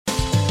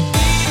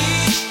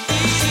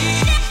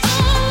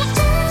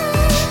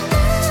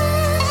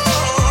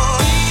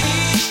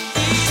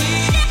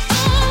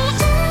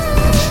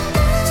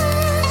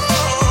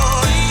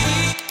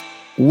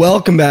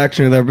Welcome back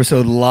to another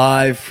episode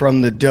live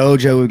from the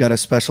dojo. We've got a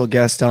special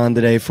guest on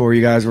today for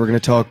you guys. We're going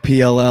to talk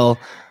PLL.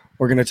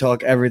 We're going to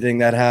talk everything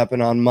that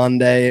happened on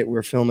Monday.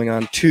 We're filming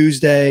on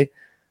Tuesday.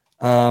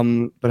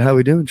 But how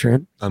we doing,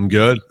 Trent? I'm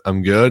good.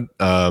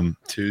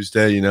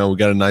 Tuesday, we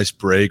got a nice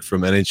break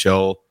from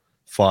NHL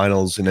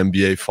finals and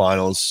NBA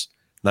finals.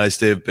 Nice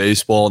day of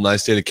baseball.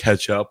 Nice day to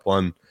catch up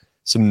on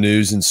some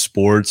news in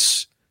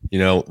sports.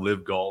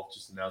 Live Golf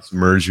just announced a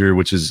merger,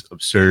 which is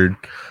absurd.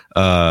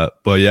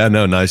 But yeah,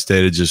 nice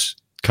day to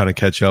just kind of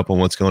catch up on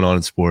what's going on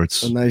in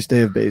sports. A nice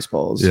day of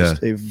baseball is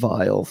just a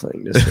vile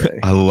thing to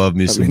say. I love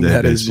me some day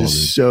that of is baseball.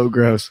 Just so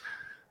gross.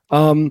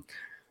 But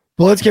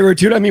let's get right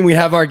to it. We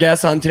have our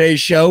guests on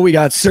today's show. We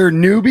got Sir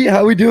Neuby.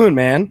 How we doing,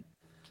 man?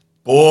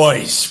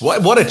 Boys,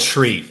 what a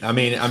treat. I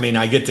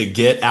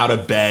get out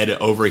of bed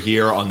over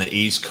here on the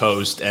East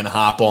Coast and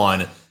hop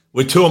on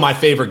with two of my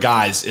favorite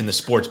guys in the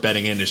sports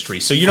betting industry.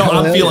 So,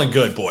 I'm feeling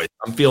good, boys.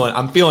 I'm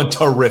feeling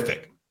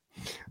terrific.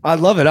 I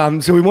love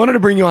it. So we wanted to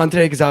bring you on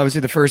today because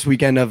obviously the first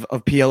weekend of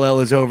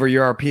PLL is over.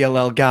 You're our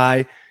PLL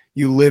guy.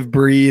 You live,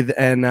 breathe,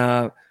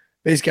 and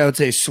basically I would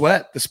say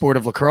sweat the sport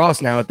of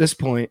lacrosse now at this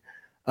point.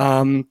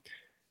 But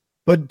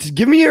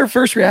give me your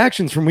first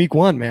reactions from week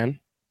one, man.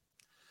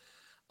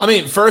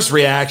 First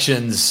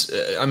reactions,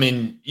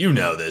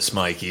 this,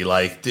 Mikey.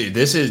 Like, dude,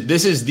 this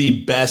is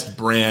the best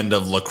brand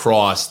of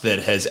lacrosse that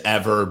has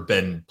ever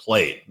been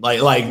played.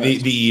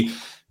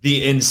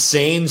 The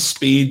insane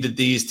speed that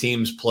these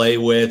teams play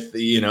with,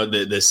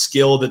 the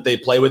skill that they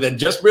play with, and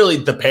just really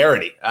the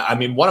parity.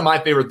 One of my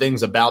favorite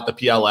things about the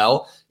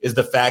PLL is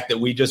the fact that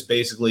we just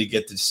basically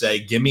get to say,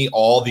 give me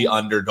all the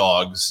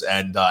underdogs,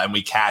 and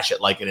we cash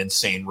it like an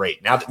insane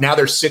rate. Now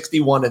they're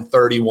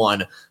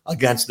 61-31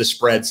 against the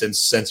spread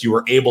since you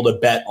were able to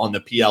bet on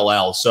the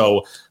PLL.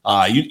 So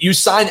you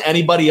sign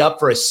anybody up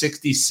for a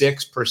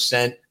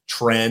 66%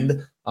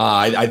 trend.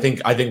 I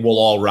think we'll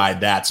all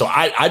ride that. So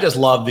I just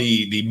love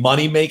the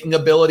money making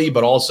ability,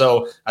 but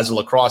also as a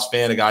lacrosse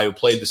fan, a guy who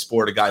played the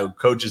sport, a guy who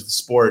coaches the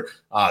sport,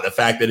 the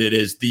fact that it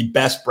is the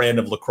best brand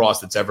of lacrosse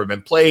that's ever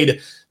been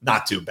played,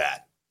 not too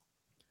bad.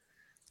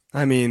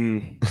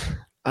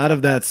 Out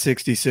of that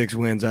 66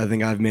 wins, I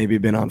think I've maybe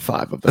been on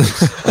 5 of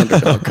those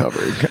underdog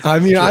coverage.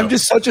 I'm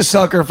just such a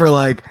sucker for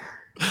like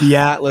the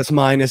Atlas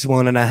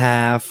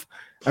 -1.5.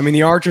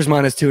 The Archers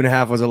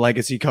 -2.5 was a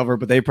legacy cover,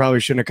 but they probably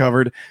shouldn't have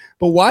covered.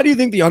 But why do you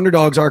think the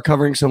underdogs are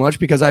covering so much?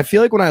 Because I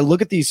feel like when I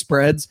look at these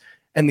spreads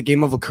and the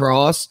game of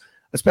lacrosse,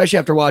 especially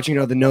after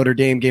watching the Notre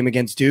Dame game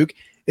against Duke,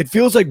 it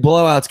feels like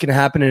blowouts can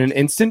happen in an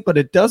instant, but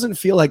it doesn't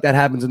feel like that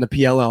happens in the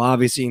PLL.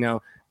 Obviously,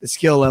 the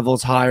skill level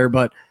is higher,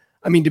 but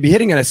to be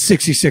hitting at a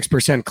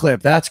 66%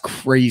 clip, that's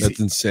crazy. That's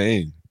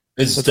insane.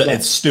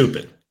 It's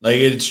stupid. Like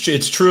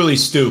it's truly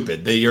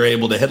stupid that you're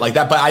able to hit like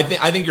that. But I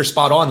think you're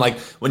spot on. Like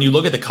when you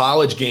look at the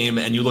college game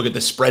and you look at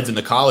the spreads in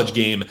the college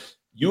game,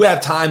 you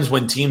have times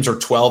when teams are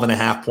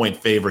 12.5-point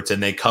favorites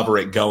and they cover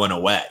it going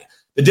away.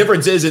 The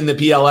difference is in the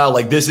PLL,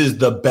 like this is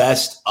the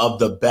best of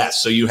the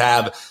best. So you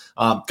have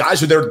guys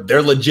who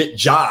their legit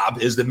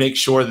job is to make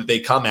sure that they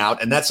come out.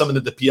 And that's something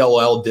that the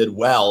PLL did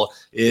well,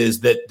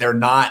 is that they're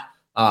not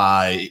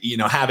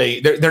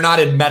they're not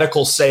in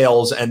medical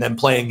sales and then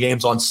playing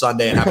games on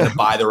Sunday and having to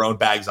buy their own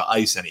bags of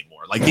ice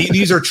anymore. Like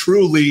these are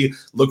truly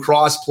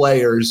lacrosse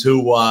players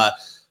who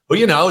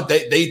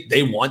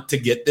they want to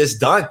get this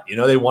done.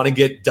 They want to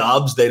get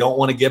dubs. They don't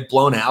want to get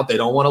blown out. They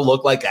don't want to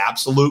look like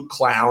absolute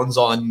clowns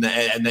and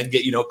then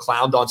get,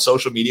 clowned on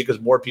social media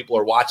because more people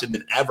are watching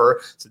than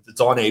ever since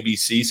it's on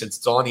ABC, since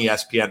it's on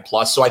ESPN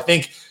Plus. So I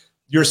think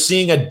you're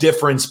seeing a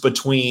difference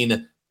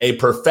between a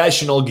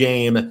professional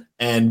game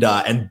and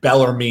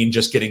Bellarmine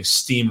just getting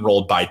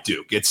steamrolled by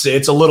Duke. It's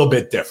a little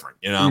bit different,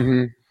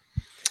 Mm-hmm.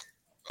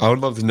 I would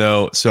love to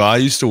know. So I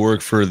used to work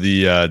for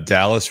the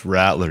Dallas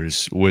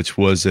Rattlers, which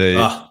was a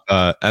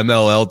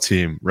MLL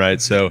team,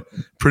 right? So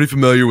pretty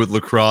familiar with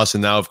lacrosse.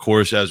 And now, of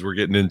course, as we're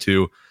getting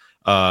into,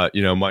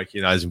 Mikey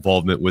and I's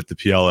involvement with the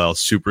PLL,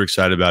 super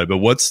excited about it. But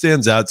what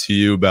stands out to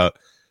you about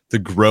the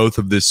growth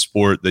of this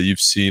sport that you've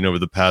seen over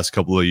the past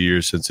couple of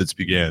years since it's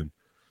began?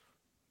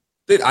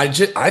 Dude,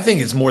 I think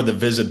it's more the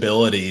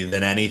visibility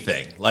than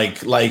anything.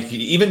 Like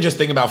even just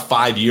think about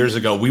 5 years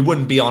ago, we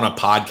wouldn't be on a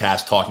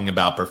podcast talking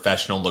about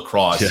professional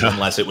lacrosse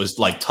unless it was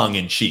like tongue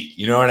in cheek.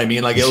 You know what I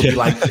mean? Like it would be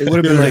like, it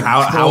would have been like,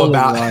 how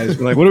about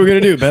like, what are we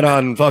gonna do? Bet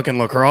on fucking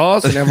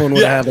lacrosse, and everyone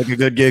would have like a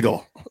good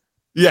giggle.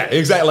 Yeah,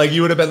 exactly. Like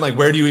you would have been like,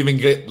 where do you even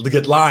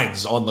get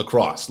lines on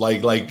lacrosse?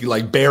 Like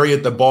Barry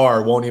at the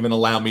bar won't even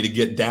allow me to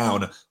get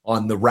down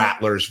on the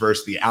Rattlers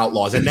versus the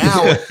Outlaws. And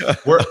now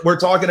we're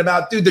talking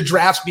about, dude, the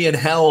draft's being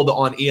held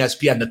on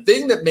ESPN. The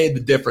thing that made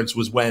the difference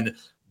was when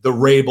the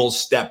Rabels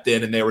stepped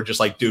in and they were just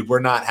like, dude, we're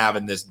not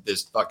having this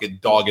fucking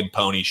dog and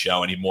pony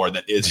show anymore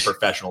that is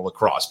professional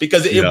lacrosse,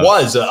 because it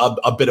was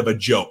a bit of a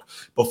joke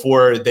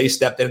before they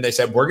stepped in and they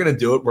said, we're going to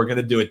do it. We're going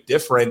to do it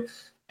different.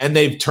 and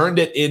they've turned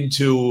it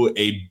into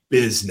a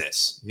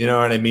business. You know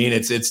what I mean?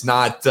 It's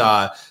not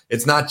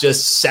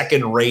just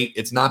second rate.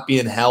 It's not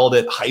being held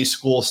at high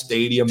school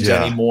stadiums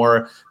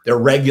anymore. Their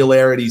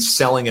regularity is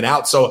selling it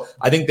out. So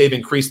I think they've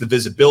increased the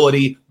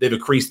visibility. They've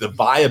increased the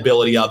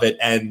viability of it.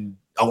 And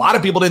a lot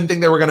of people didn't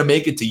think they were going to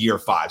make it to year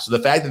 5. So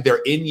the fact that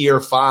they're in year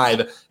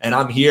 5 and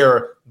I'm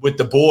here with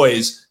the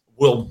boys,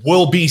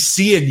 we'll be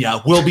seeing you.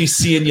 We'll be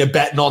seeing you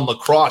betting on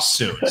lacrosse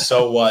soon.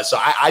 So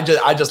I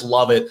just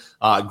love it,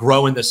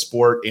 growing the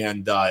sport,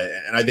 and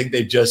I think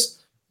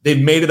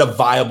they've made it a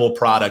viable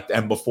product.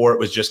 And before it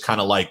was just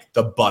kind of like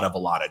the butt of a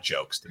lot of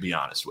jokes, to be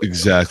honest with you.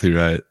 Exactly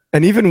right.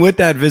 And even with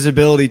that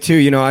visibility too,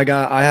 you know,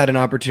 I had an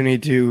opportunity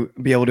to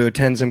be able to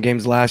attend some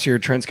games last year.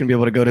 Trent's gonna be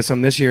able to go to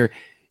some this year.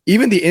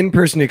 Even the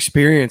in-person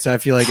experience, I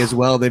feel like as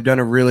well, they've done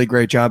a really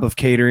great job of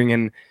catering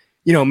and,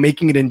 you know,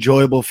 making it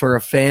enjoyable for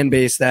a fan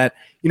base that,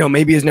 you know,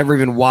 maybe has never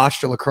even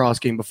watched a lacrosse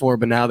game before,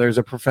 but now there's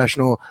a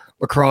professional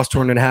lacrosse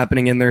tournament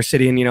happening in their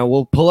city. And, you know,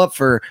 we'll pull up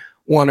for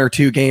 1 or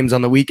 2 games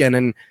on the weekend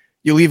and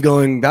you leave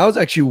going, that was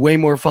actually way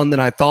more fun than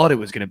I thought it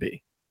was going to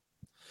be.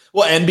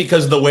 Well, and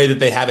because of the way that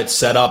they have it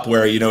set up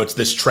where, you know, it's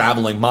this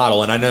traveling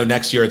model. And I know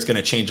next year it's going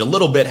to change a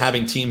little bit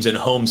having teams in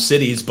home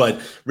cities,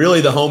 but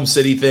really the home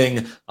city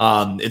thing,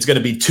 it's going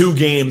to be 2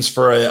 games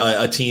for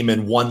a team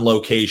in 1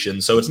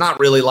 location. So it's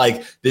not really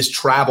like this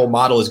travel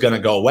model is going to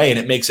go away, and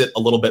it makes it a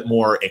little bit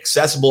more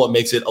accessible. It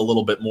makes it a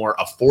little bit more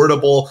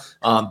affordable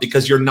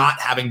because you're not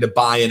having to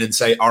buy in and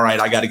say, all right,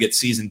 I got to get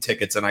season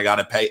tickets and I got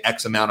to pay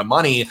X amount of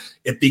money.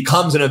 It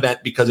becomes an event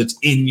because it's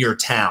in your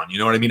town. You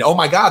know what I mean? Oh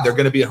my God, they're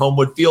going to be at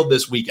Homewood Field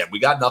this weekend. We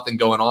got nothing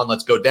going on.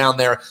 Let's go down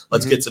there.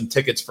 Let's get some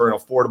tickets for an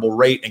affordable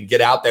rate and get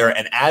out there.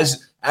 And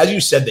as you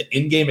said, the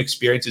in-game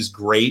experience is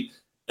great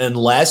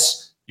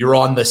unless you're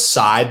on the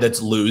side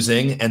that's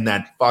losing and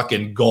that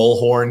fucking goal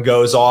horn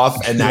goes off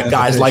and that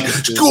guy's like,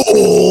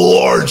 "Goal,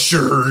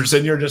 Archers!"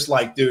 And you're just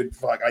like, dude,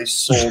 fuck, I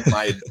sold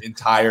my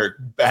entire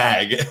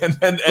bag. And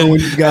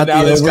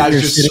now this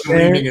guy's just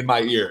screaming in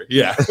my ear.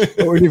 Yeah.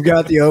 When you've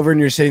got the over and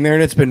you're sitting there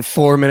and it's been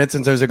 4 minutes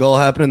since there's a goal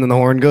happening and then the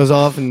horn goes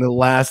off and the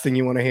last thing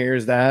you want to hear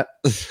is that.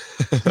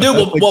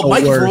 Dude, well,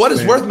 Mikey, for what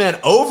it's worth, man,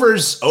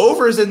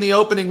 overs in the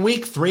opening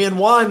week,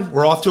 3-1.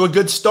 We're off to a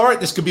good start.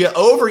 This could be an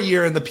over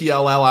year in the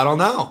PLL. I don't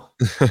know.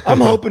 I'm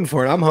hoping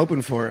for it.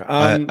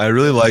 I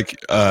really like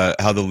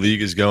how the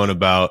league is going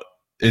about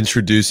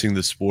introducing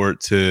the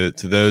sport to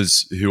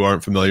those who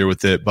aren't familiar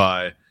with it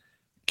by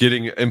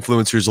getting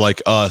influencers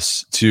like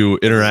us to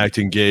interact,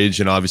 engage,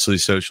 and obviously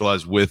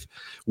socialize with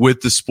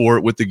the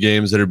sport, with the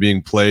games that are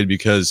being played.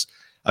 Because,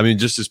 I mean,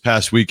 just this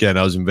past weekend,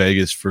 I was in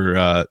Vegas for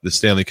the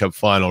Stanley Cup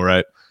final,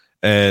 right?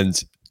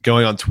 And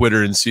going on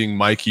Twitter and seeing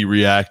Mikey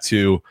react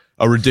to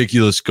a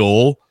ridiculous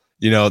goal,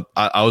 you know,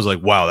 I was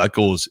like, wow, that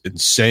goal is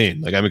insane.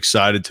 Like, I'm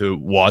excited to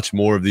watch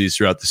more of these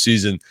throughout the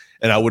season.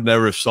 And I would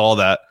never have saw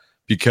that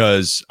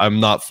because I'm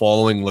not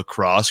following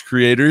lacrosse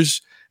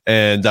creators,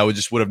 and I would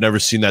have never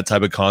seen that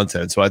type of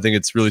content. So I think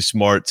it's really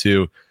smart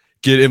to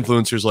get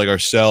influencers like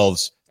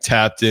ourselves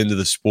tapped into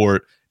the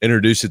sport,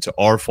 introduce it to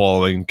our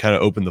following, kind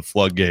of open the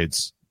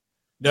floodgates.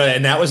 No,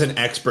 and that was an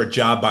expert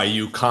job by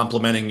you,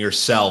 complimenting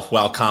yourself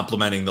while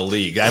complimenting the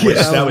league. That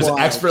was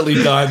expertly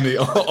done. The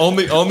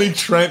only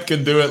Trent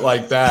can do it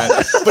like that.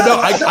 But no,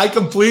 I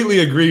completely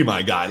agree,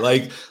 my guy.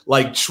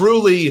 Like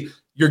truly,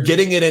 you're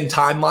getting it in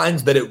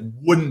timelines that it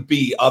wouldn't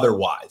be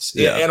otherwise.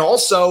 Yeah. And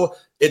also,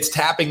 it's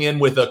tapping in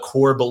with a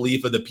core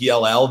belief of the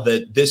PLL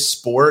that this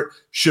sport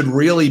should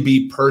really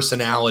be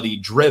personality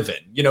driven.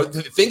 You know,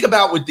 think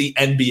about with the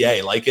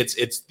NBA, like it's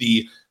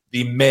the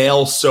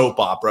male soap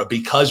opera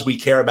because we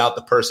care about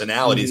the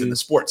personalities in the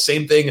sport.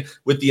 Same thing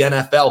with the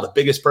NFL. The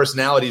biggest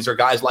personalities are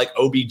guys like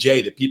OBJ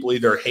that people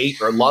either hate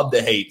or love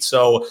to hate.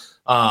 So,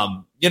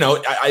 you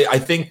know, I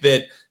think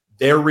that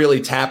they're really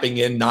tapping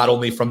in not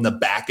only from the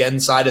back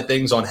end side of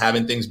things on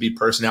having things be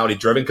personality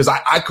driven, because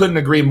I couldn't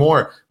agree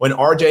more. When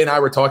RJ and I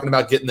were talking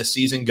about getting the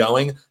season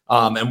going,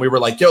 and we were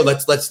like, yo,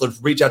 let's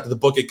reach out to the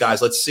Book It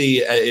guys. Let's see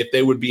if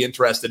they would be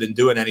interested in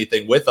doing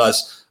anything with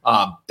us.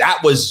 That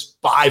was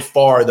by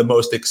far the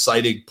most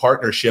exciting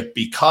partnership,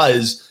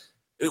 because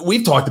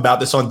we've talked about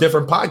this on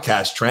different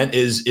podcasts, Trent,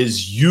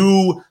 is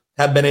you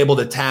have been able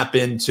to tap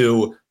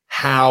into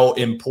how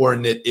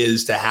important it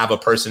is to have a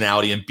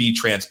personality and be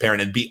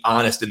transparent and be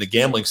honest in the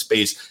gambling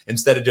space,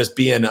 instead of just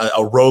being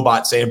a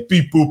robot saying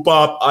beep, boop,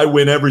 bop, I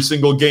win every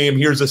single game.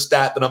 Here's a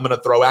stat that I'm going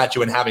to throw at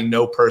you, and having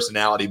no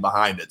personality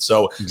behind it.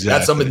 So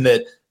That's something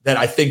that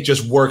I think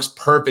just works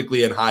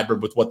perfectly in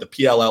hybrid with what the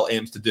PLL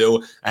aims to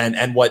do,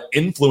 and what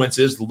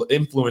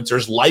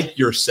influencers like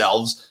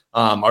yourselves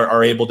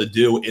are able to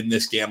do in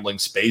this gambling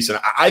space. And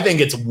I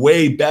think it's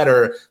way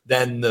better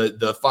than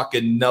the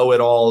fucking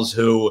know-it-alls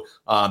who,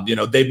 you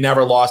know, they've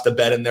never lost a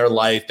bet in their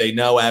life. They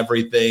know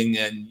everything,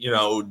 and, you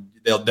know,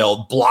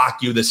 they'll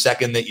block you the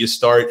second that you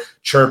start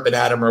chirping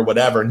at them or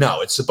whatever.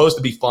 No, it's supposed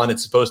to be fun.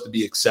 It's supposed to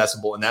be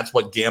accessible, and that's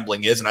what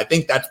gambling is. And I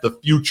think that's the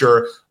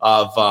future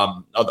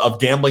of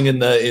gambling in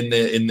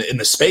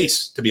the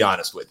space, to be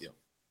honest with you.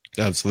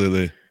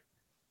 Absolutely.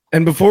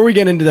 And before we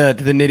get into the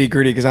nitty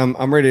gritty, because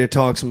I'm ready to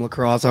talk some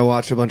lacrosse. I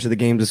watched a bunch of the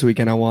games this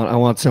weekend. I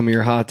want some of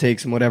your hot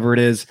takes and whatever it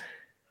is.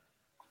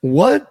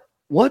 What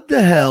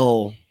the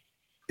hell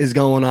is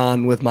going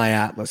on with my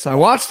Atlas? I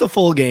watched the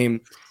full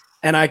game,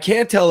 and I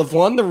can't tell if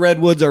the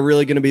Redwoods are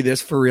really going to be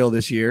this for real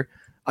this year.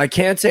 I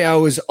can't say I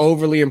was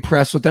overly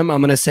impressed with them.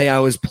 I'm going to say I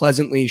was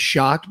pleasantly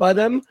shocked by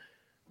them.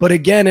 But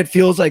again, it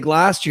feels like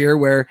last year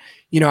where,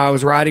 I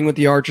was riding with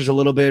the Archers a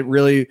little bit,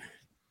 really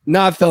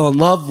not fell in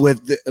love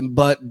with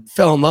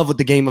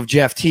the game of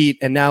Jeff Teat.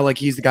 And now like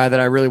he's the guy that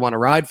I really want to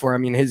ride for. I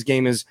mean, his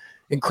game is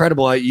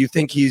incredible. You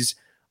think he's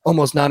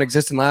almost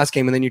non-existent last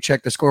game, and then you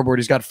check the scoreboard,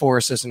 he's got 4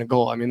 assists and a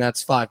goal. I mean,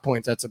 that's 5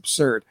 points. That's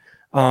absurd.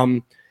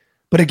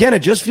 But again, it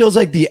just feels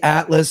like the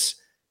Atlas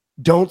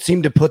don't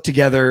seem to put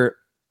together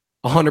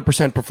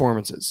 100%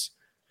 performances.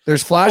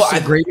 There's flashes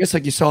of greatness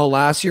like you saw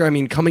last year. I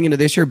mean, coming into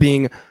this year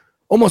being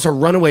almost a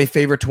runaway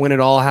favorite to win it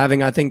all,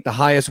 having, I think, the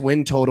highest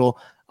win total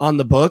on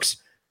the books.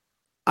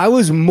 I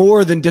was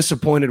more than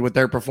disappointed with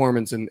their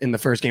performance in the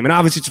first game. And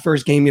obviously it's the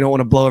first game. You don't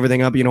want to blow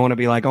everything up. You don't want to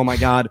be like, oh my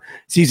God,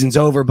 season's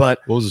over. But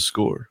what was the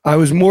score? I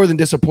was more than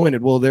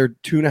disappointed. Well, they're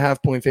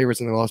 2.5 point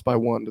favorites and they lost by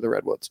 1 to the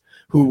Redwoods,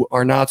 who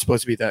are not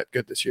supposed to be that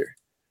good this year.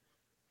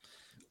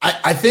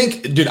 I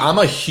think, dude, I'm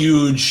a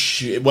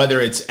huge,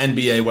 whether it's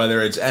NBA,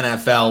 whether it's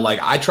NFL,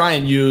 like I try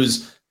and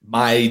use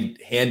my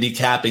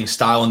handicapping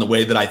style in the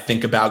way that I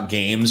think about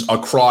games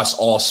across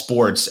all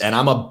sports. And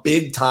I'm a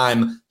big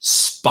time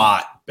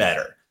spot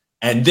better.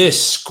 And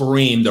this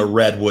screamed a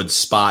Redwood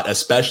spot,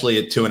 especially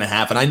at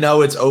 2.5. And I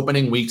know it's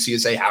opening week, so you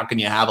say, how can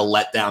you have a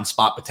letdown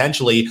spot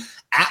potentially?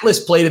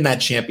 Atlas played in that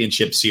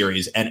championship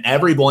series, and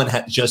everyone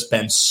has just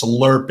been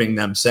slurping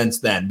them since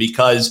then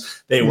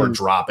because they were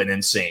dropping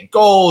insane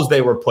goals.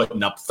 They were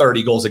putting up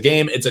 30 goals a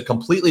game. It's a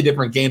completely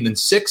different game than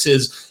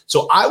sixes.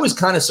 So I was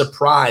kind of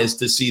surprised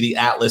to see the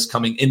Atlas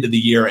coming into the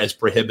year as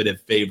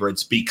prohibitive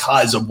favorites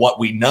because of what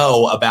we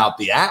know about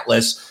the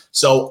Atlas.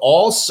 So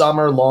all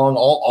summer long,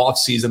 all off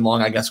season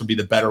long, I guess would be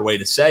the better way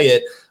to say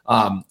it.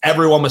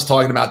 Everyone was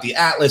talking about the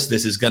Atlas.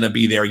 This is going to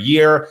be their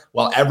year.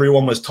 While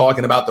everyone was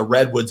talking about the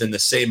Redwoods in the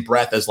same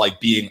breath as like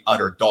being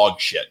utter dog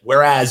shit.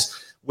 Whereas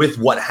with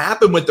what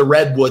happened with the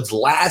Redwoods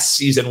last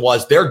season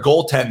was their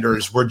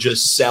goaltenders were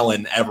just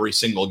selling every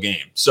single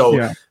game. So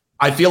yeah.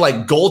 I feel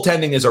like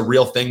goaltending is a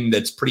real thing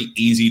that's pretty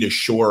easy to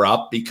shore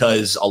up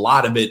because a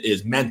lot of it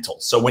is mental.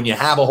 So when you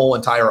have a whole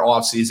entire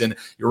offseason,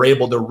 you're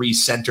able to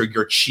recenter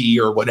your chi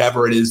or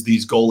whatever it is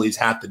these goalies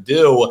have to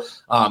do.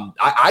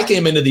 I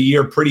came into the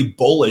year pretty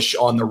bullish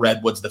on the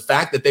Redwoods. The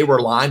fact that they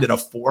were lined at a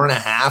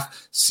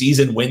 4.5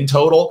 season win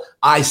total,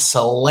 I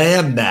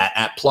slammed that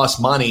at plus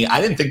money.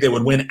 I didn't think they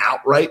would win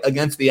outright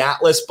against the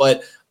Atlas,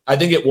 but I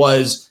think it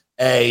was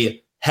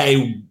hey,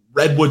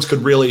 Redwoods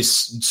could really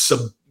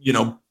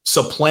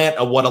supplant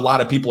of what a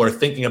lot of people are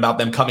thinking about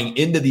them coming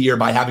into the year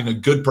by having a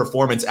good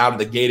performance out of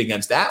the gate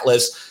against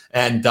Atlas.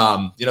 And,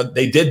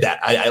 they did that.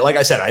 Like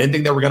I said, I didn't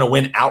think they were going to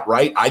win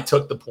outright. I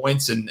took the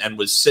points and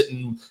was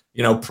sitting,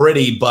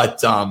 pretty,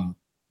 but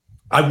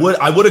I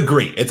would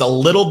agree. It's a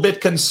little bit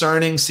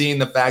concerning seeing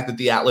the fact that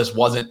the Atlas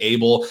wasn't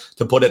able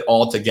to put it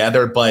all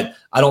together, but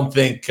I don't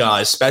think,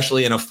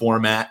 especially in a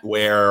format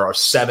where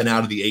 7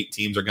 out of the 8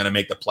 teams are going to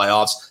make the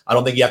playoffs, I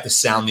don't think you have to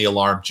sound the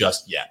alarm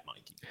just yet.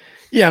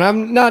 Yeah, and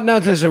I'm not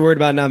necessarily worried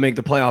about not making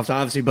the playoffs,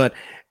 obviously, but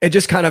it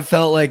just kind of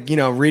felt like,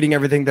 reading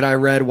everything that I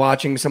read,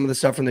 watching some of the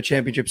stuff from the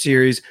championship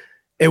series,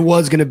 it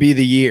was going to be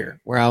the year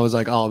where I was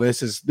like, oh,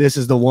 this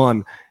is the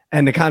one.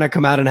 And to kind of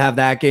come out and have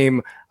that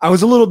game, I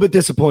was a little bit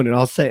disappointed,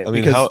 I'll say it,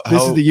 because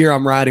this is the year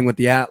I'm riding with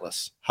the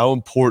Atlas. How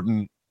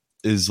important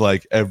is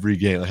like every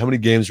game? Like how many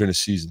games are in a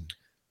season?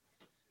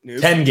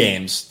 10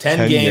 games.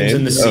 10 games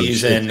in the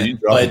season. Shit,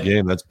 but a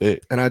game, that's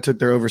big. And I took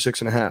their over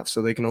 6.5,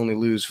 so they can only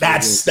lose.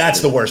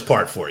 That's the worst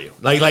part for you.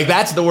 Like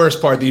that's the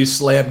worst part that you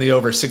slammed the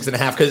over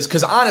 6.5.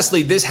 Because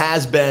honestly, this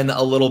has been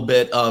a little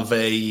bit of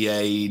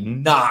a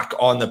knock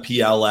on the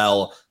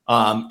PLL.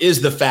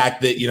 Is the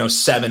fact that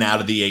 7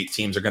 out of the 8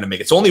 teams are going to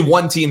make it. So only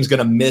one team's going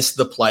to miss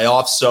the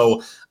playoffs.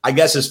 So I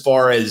guess as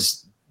far as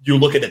you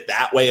look at it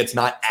that way, it's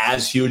not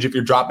as huge if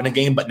you're dropping a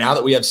game. But now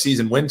that we have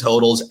season win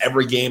totals,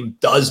 every game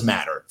does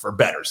matter for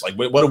bettors. Like,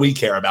 what do we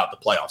care about the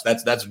playoffs?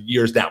 That's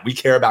years down. We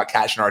care about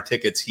cashing our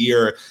tickets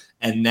here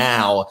and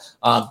now.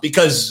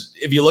 Because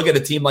if you look at a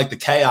team like the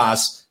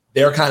Chaos,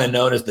 they're kind of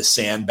known as the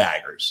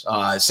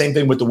sandbaggers. Same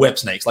thing with the Whip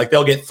Snakes. Like,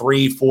 they'll get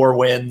 3-4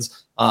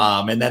 wins,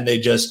 and then they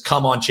just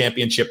come on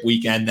championship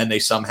weekend. Then they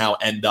somehow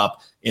end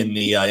up in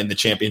the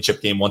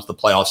championship game once the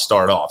playoffs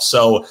start off.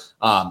 So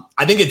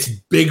I think it's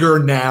bigger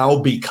now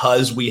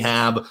because we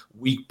have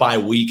week by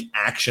week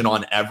action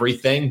on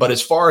everything. But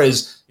as far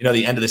as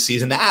the end of the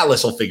season, the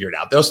Atlas will figure it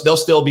out. They'll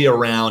still be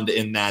around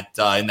in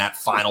that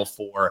Final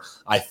Four,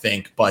 I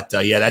think. But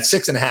that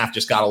 6.5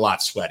 just got a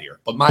lot sweatier.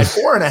 But my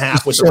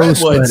 4.5 with the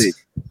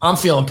Redwoods, I'm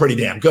feeling pretty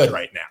damn good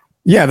right now.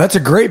 Yeah, that's a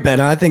great bet.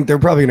 I think they're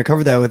probably going to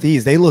cover that with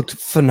ease. They looked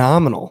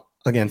phenomenal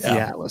against the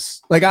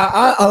Atlas. Like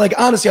I like,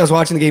 honestly, I was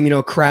watching the game,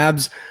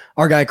 Krabs,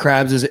 our guy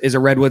Krabs is a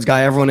Redwoods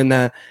guy. Everyone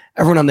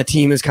on the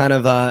team is kind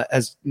of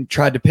has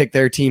tried to pick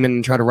their team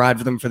and try to ride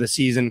for them for the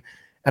season.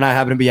 and I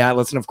happen to be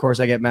Atlas, and of course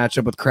I get matched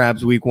up with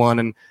Crabs week 1,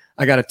 and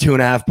I got a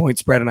 2.5 point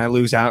spread and I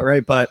lose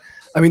outright. But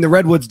I mean, the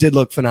Redwoods did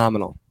look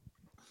phenomenal.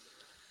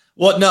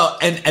 Well, no,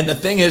 and the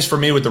thing is for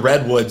me with the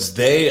Redwoods,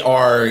 they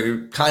are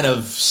kind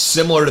of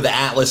similar to the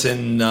Atlas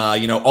in,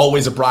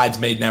 always a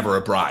bridesmaid, never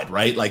a bride,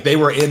 right? Like they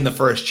were in the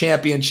first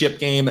championship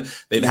game.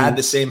 They've had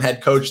the same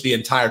head coach the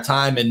entire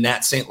time in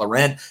Nat St.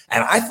 Laurent.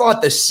 And I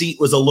thought the seat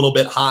was a little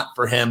bit hot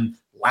for him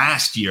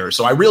last year.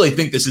 So I really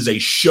think this is a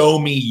show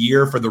me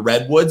year for the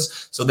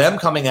Redwoods. So them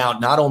coming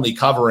out, not only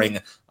covering,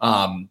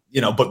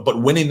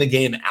 but winning the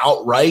game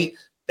outright,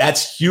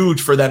 that's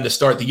huge for them to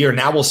start the year.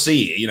 Now we'll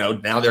see.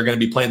 Now they're going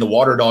to be playing the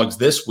Water Dogs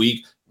this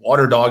week.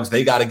 Water Dogs,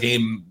 they got a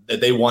game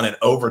that they won in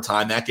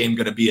overtime. That game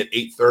going to be at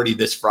 8:30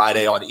 this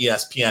Friday on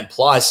ESPN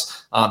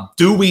Plus.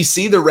 Do we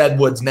see the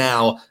Redwoods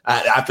now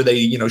after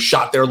they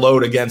shot their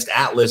load against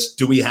Atlas?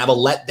 Do we have a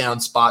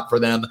letdown spot for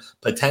them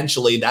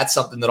potentially? That's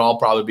something that I'll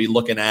probably be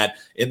looking at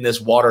in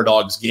this Water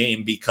Dogs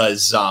game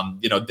because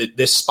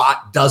this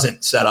spot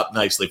doesn't set up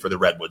nicely for the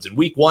Redwoods. In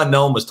week 1,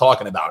 no one was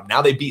talking about it.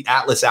 Now they beat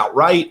Atlas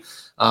outright.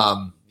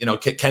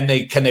 Can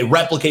they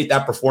replicate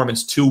that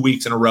performance 2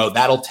 weeks in a row?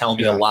 That'll tell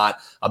me a lot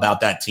about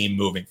that team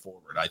moving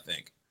forward, I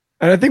think.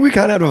 And I think we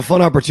kind of have a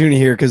fun opportunity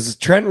here because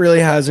Trent really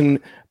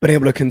hasn't been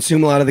able to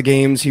consume a lot of the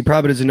games. He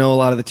probably doesn't know a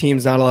lot of the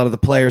teams, not a lot of the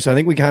players. So I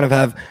think we kind of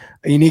have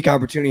a unique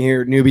opportunity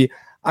here, Neuby.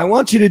 I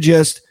want you to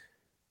just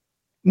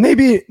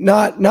maybe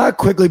not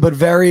quickly, but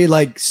very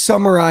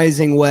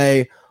summarizing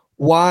way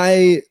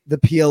why the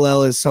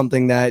PLL is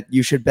something that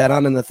you should bet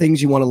on and the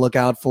things you want to look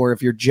out for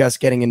if you're just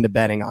getting into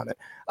betting on it.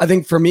 I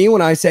think for me,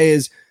 when I say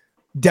is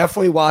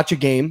definitely watch a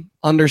game,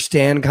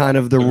 understand kind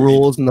of the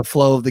rules and the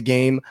flow of the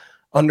game,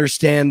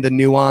 understand the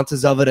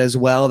nuances of it as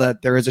well,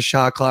 that there is a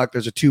shot clock,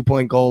 there's a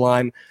 2-point goal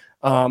line,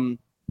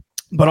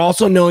 but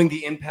also knowing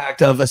the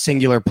impact of a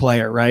singular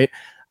player, right?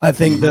 I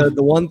think the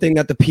one thing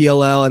that the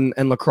PLL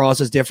and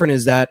lacrosse is different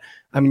is that,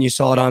 you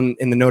saw it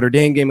in the Notre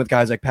Dame game with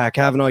guys like Pat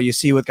Cavanaugh. You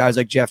see with guys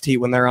like Jeff Teat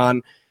when they're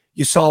on.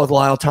 You saw with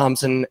Lyle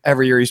Thompson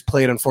every year he's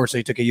played.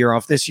 Unfortunately, he took a year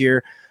off this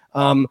year.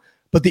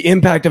 But the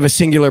impact of a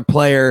singular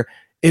player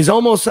is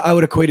almost, I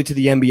would equate it to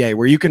the NBA,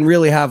 where you can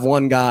really have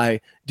one guy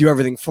do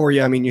everything for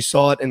you. You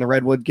saw it in the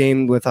Redwood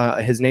game with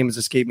his name has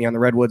escaped me on the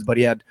Redwoods, but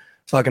he had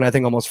I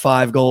think almost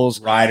 5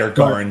 goals. Ryder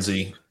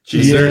Garnsey.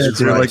 Is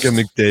there like a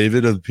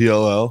McDavid of the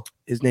PLL?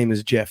 His name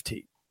is Jeff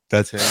Teat.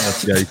 That's him.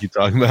 That's the guy you keep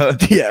talking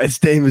about. Yeah,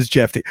 his name is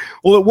Jeff Teat.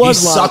 Well, it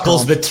was he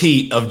suckles the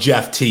teat of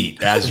Jeff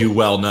Teat, as you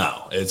well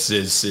know. It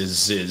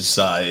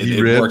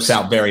works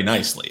out very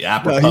nicely.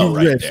 Apropos,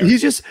 right there.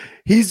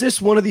 He's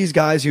just one of these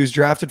guys who's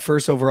drafted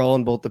first overall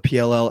in both the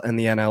PLL and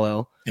the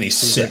NLL. And he's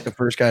sick. Like the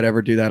first guy to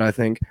ever do that, I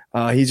think.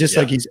 He's just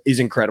he's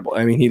incredible.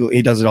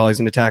 He does it all. He's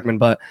an attackman,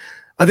 but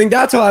I think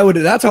that's how I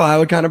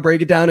would kind of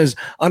break it down is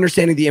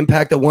understanding the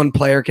impact that one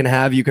player can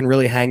have. You can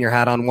really hang your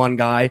hat on one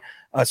guy,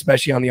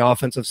 especially on the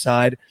offensive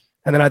side.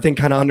 And then I think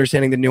kind of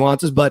understanding the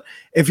nuances. But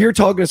if you're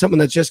talking to someone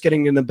that's just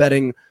getting in the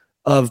betting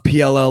of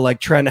PLL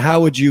like Trent,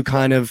 how would you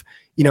kind of,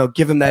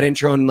 give him that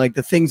intro and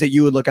the things that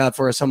you would look out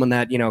for as someone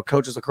that,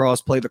 coaches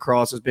lacrosse, played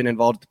lacrosse, has been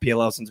involved with the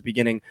PLL since the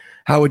beginning?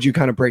 How would you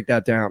kind of break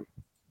that down?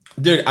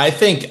 Dude, I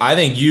think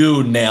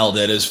you nailed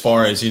it as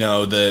far as,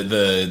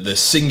 the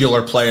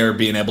singular player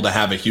being able to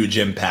have a huge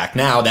impact.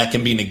 Now that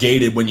can be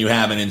negated when you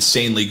have an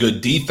insanely good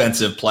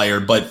defensive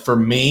player. But for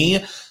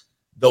me,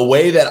 the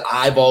way that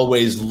I've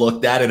always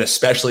looked at it,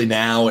 especially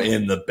now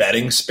in the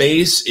betting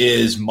space,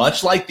 is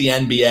much like the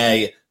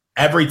NBA,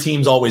 every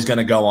team's always going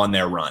to go on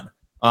their run.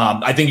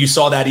 I think you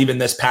saw that even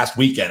this past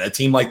weekend. A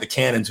team like the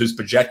Cannons, who's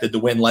projected to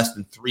win less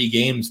than 3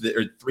 games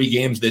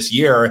this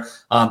year,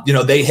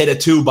 they hit a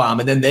 2-bomb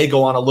and then they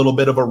go on a little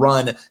bit of a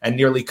run and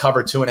nearly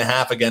cover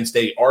 2.5 against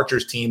a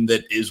Archers team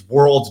that is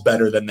worlds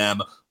better than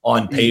them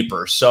on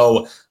paper.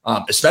 So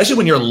especially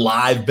when you're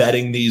live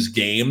betting these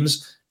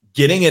games,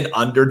 getting an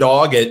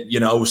underdog at,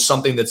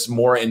 something that's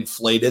more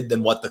inflated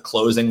than what the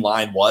closing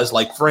line was.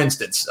 Like, for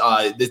instance,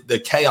 the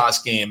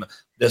Chaos game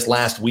this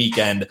last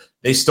weekend,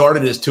 they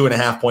started as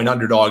 2.5-point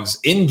underdogs.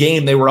 In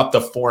game, they were up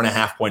to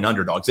 4.5-point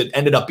underdogs. It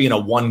ended up being a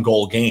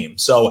 1-goal game.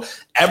 So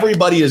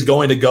everybody is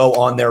going to go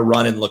on their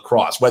run in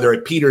lacrosse, whether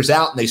it peters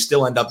out and they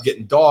still end up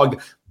getting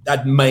dogged.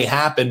 That may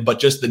happen, but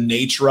just the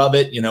nature of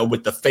it,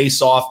 with the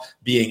face-off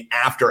being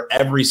after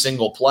every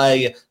single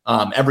play,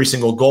 every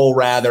single goal,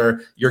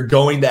 rather, you're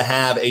going to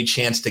have a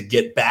chance to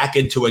get back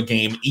into a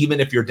game, even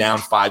if you're down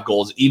 5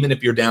 goals, even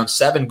if you're down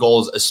 7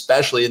 goals,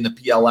 especially in the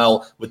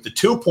PLL with the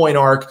 2-point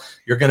arc,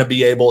 you're going to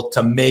be able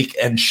to make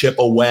and chip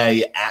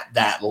away at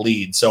that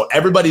lead. So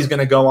everybody's going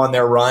to go on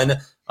their run.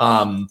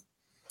 And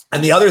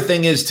the other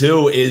thing is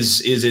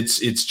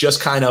it's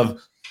just kind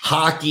of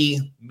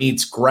hockey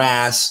meets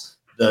grass.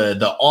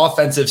 The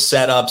offensive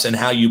setups and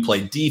how you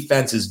play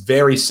defense is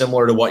very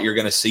similar to what you're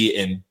going to see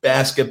in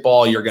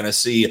basketball. You're going to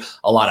see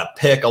a lot of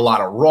pick, a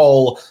lot of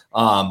roll,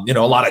 a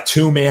lot of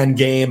 2-man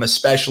game,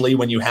 especially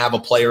when you have a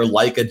player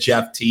like a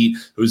Jeff Teat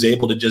who's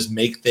able to just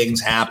make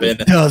things happen.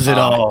 Does it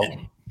all.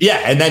 Yeah,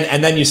 and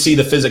then you see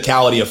the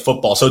physicality of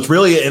football. So it's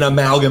really an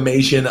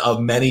amalgamation of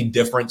many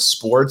different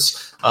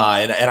sports,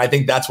 and I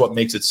think that's what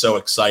makes it so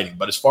exciting.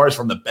 But as far as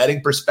from the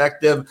betting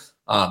perspective,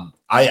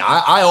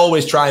 I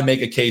always try and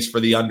make a case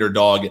for the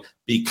underdog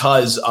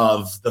because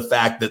of the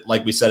fact that,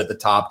 like we said at the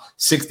top,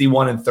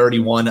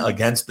 61-31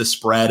 against the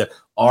spread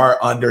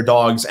are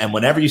underdogs, and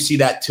whenever you see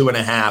that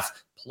 2.5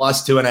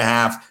 plus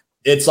 2.5.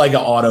 It's like an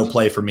auto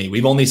play for me.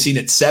 We've only seen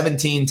it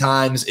 17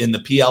 times in the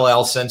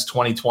PLL since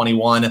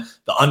 2021.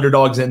 The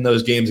underdogs in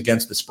those games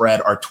against the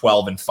spread are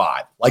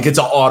 12-5. Like, it's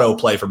an auto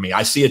play for me.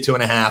 I see a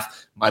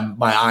 2.5.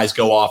 My eyes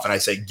go off and I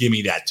say, give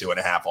me that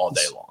 2.5 all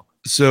day long.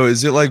 So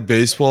is it like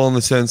baseball in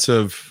the sense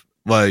of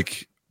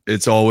like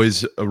it's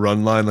always a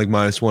run line like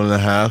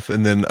 -1.5,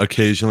 and then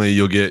occasionally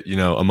you'll get, a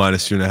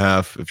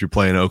 -2.5 if you're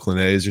playing Oakland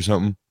A's or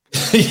something?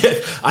 Yeah,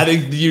 I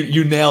think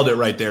you nailed it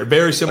right there.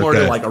 Very similar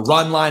to like a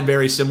run line,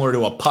 very similar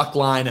to a puck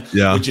line,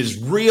 which is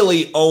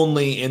really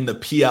only in the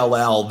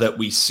PLL that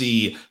we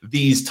see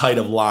these type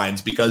of lines,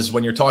 because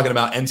when you're talking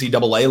about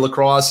NCAA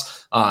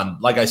lacrosse,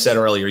 like I said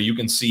earlier, you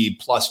can see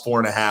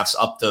 +4.5s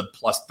up to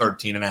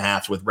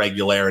 +13.5s with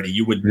regularity.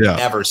 You would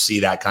never see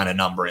that kind of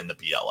number in the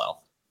PLL.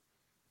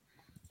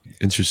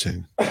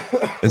 Interesting.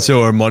 And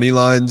so are money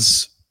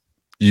lines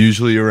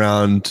usually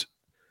around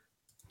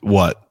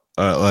what?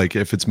 Like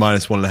if it's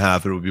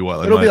 -1.5, it would be what?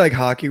 Like it'll be like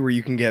hockey where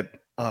you can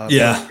get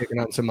taking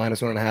on some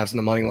 -1.5s and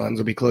the money lines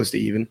will be close to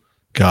even.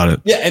 Got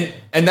it. Yeah,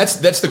 and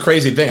that's the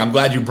crazy thing. I'm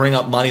glad you bring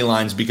up money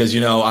lines because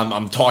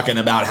I'm talking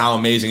about how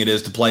amazing it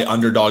is to play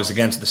underdogs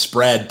against the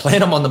spread.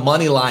 Playing them on the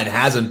money line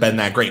hasn't been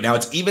that great. Now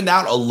it's evened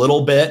out a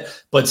little bit,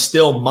 but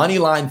still money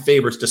line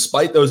favorites,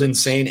 despite those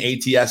insane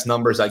ATS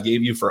numbers I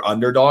gave you for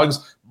underdogs,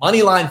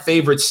 money line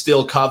favorites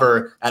still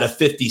cover at a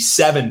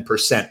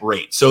 57%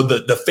 rate. So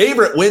the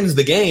favorite wins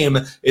the game.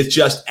 It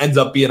just ends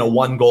up being a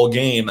 1-goal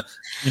game,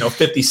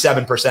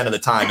 57% of the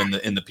time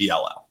in the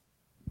PLL.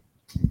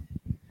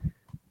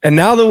 And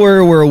now that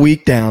we're a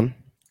week down,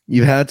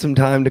 you've had some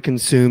time to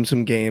consume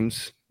some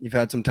games. You've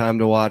had some time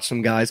to watch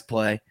some guys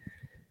play.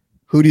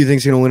 Who do you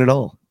think's going to win it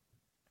all?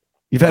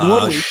 You've had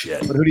 1 week,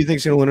 but who do you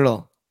think's going to win it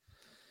all?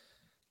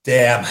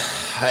 Damn.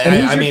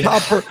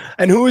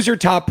 And who is your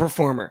top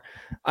performer?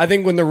 I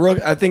think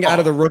out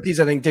of the rookies,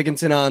 I think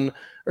Dixon on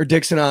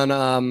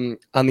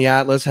the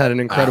Atlas had an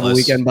incredible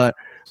weekend. But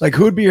like,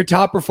 who would be your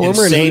top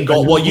performer? Insane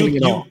goal. Well,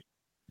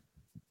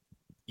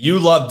 you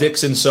love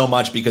Dixon so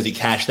much because he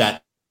cashed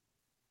that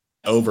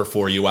over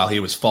for you while he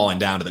was falling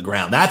down to the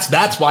ground.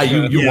 That's why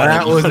you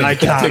wanted to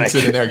get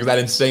Dixon in there, because that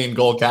insane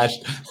goal cash.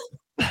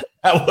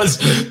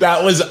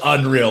 that was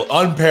unreal,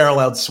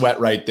 unparalleled sweat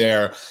right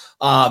there.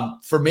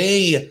 For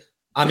me,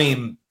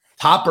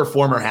 top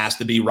performer has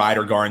to be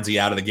Ryder Garnsey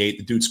out of the gate.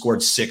 The dude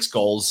scored 6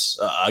 goals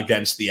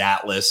against the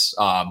Atlas.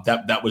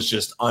 That was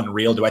just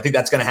unreal. Do I think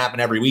that's going to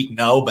happen every week?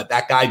 No, but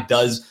that guy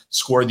does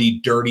score the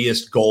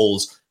dirtiest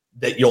goals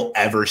that you'll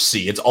ever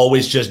see. It's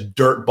always just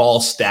dirt ball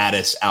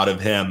status out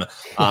of him.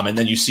 And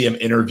then you see him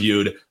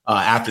interviewed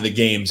after the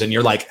games, and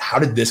you're like, how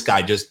did this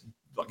guy just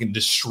fucking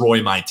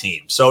destroy my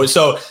team? So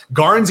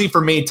Garnsey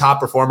for me, top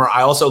performer.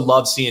 I also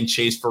love seeing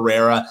Chase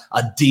Ferreira,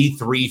 a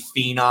D3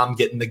 phenom,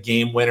 getting the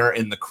game winner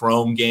in the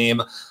Chrome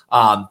game.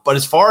 But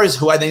as far as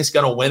who I think is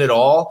going to win it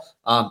all,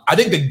 I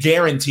think the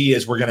guarantee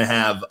is we're going to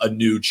have a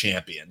new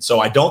champion.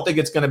 So I don't think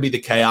it's going to be the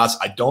Chaos.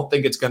 I don't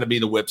think it's going to be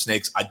the Whip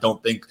Snakes. I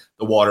don't think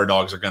the Water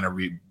Dogs are going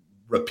to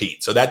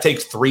repeat. So that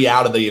takes 3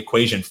 out of the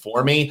equation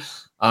for me.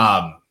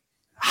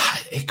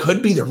 It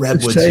could be the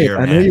Redwoods year.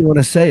 I know you want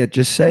to say it.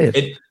 Just say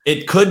it.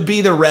 It could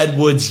be the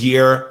Redwoods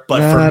year,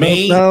 but for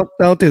me,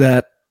 don't do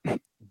that.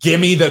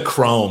 Give me the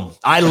Chrome.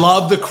 I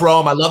love the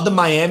Chrome. I love the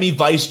Miami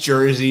Vice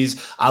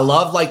jerseys. I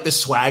love like the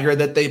swagger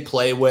that they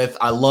play with.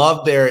 I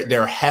love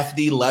their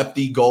hefty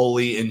lefty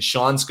goalie in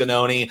Sean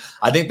Scanoni.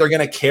 I think they're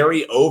going to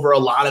carry over a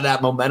lot of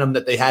that momentum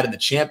that they had in the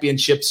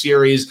championship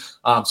series.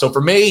 So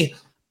for me,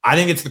 I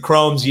think it's the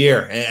Chrome's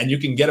year, and you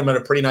can get them at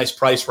a pretty nice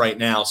price right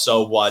now.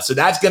 So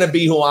that's going to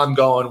be who I'm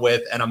going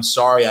with. And I'm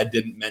sorry I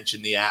didn't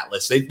mention the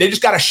Atlas. They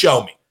just got to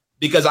show me,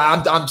 because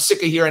I'm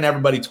sick of hearing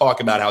everybody talk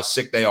about how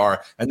sick they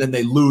are, and then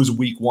they lose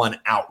week 1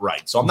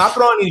 outright. So I'm not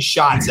throwing any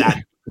shots at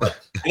them, but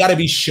they got to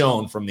be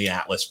shown from the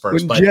Atlas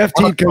first. When Jeff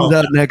T comes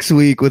out next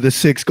week with a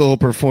 6-goal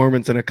perform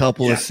and a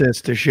couple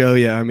assists to show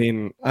you,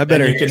 I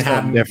better you can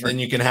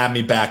have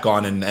me back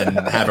on and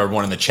have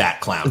everyone in the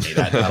chat clown me.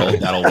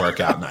 That'll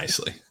work out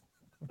nicely.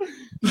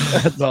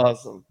 That's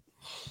awesome.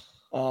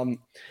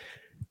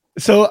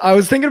 So I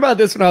was thinking about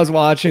this when I was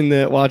watching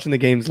the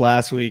games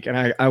last week, and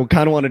I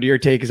kind of wanted your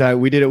take, because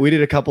we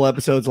did a couple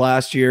episodes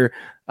last year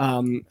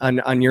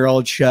on your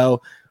old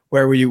show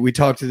where we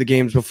talked to the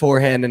games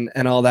beforehand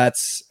and all that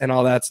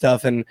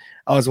stuff. And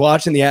I was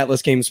watching the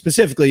Atlas game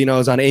specifically. It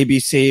was on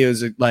ABC. It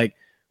was a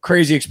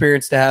crazy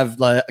experience to have,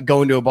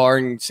 going to a bar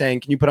and saying,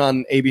 "Can you put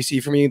on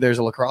ABC for me? There's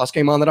a lacrosse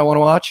game on that I want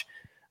to watch."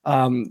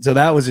 So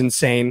that was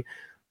insane.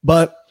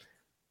 But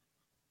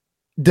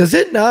does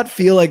it not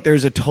feel like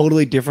there's a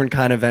totally different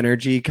kind of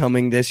energy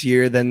coming this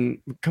year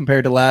than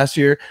compared to last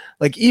year?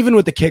 Like, even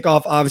with the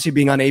kickoff obviously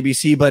being on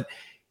ABC, but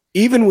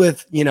even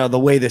with, the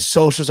way the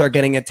socials are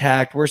getting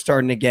attacked, we're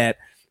starting to get,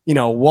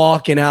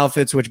 walk-in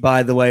outfits, which,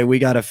 by the way, we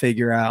got to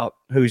figure out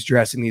who's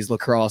dressing these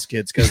lacrosse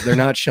kids because they're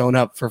not showing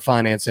up for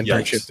finance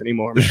internships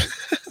anymore, man.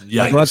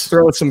 Like, let's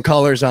throw some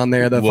colors on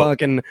there.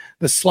 The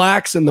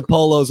slacks and the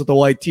polos with the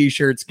white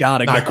T-shirts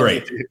gotta go. Not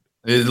great.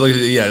 It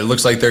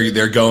looks like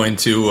they're going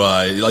to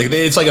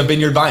it's like a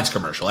Vineyard Vines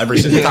commercial every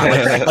single time.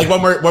 Like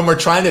when we're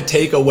trying to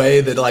take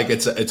away that like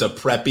it's a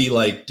preppy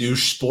like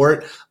douche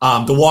sport.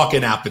 The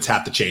walk-in outfits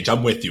have to change.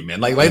 I'm with you,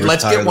 man. Like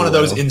let's get one of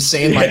those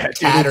insane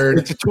tattered.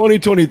 It's a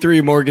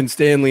 2023 Morgan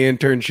Stanley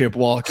internship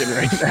walk-in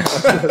right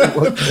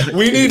now.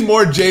 We need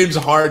more James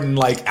Harden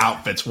like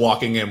outfits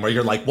walking in where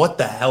you're like, what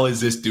the hell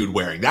is this dude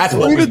wearing? That's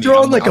what we need.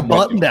 Throw in like a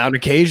button down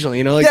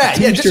occasionally.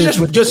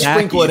 Just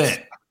sprinkle it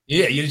in.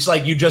 Yeah,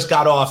 you just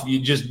got off. You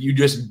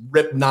just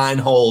ripped 9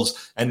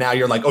 holes, and now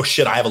you're like, oh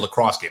shit, I have a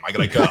lacrosse game. I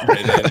gotta go.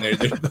 And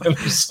they're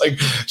just like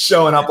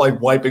showing up, like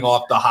wiping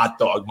off the hot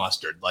dog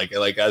mustard, like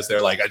as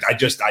they're like, I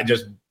just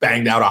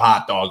banged out a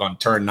hot dog on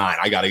turn 9.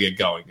 I gotta get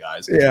going,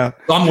 guys. Yeah,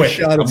 so I'm with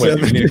you.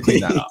 We need to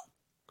clean that up.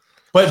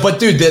 But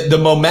dude, the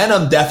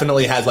momentum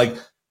definitely has like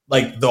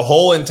the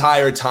whole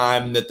entire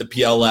time that the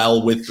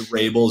PLL with the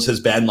Rabels has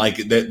been like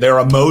their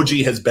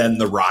emoji has been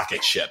the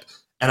rocket ship.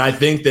 And I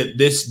think that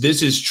this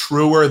is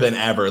truer than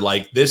ever.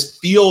 Like this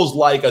feels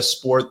like a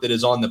sport that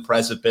is on the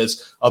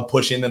precipice of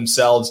pushing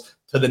themselves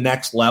to the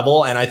next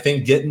level. And I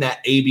think getting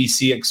that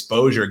ABC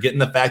exposure, getting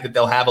the fact that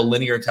they'll have a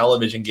linear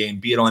television game,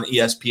 be it on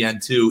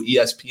ESPN2,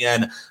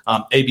 ESPN,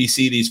 ABC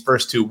these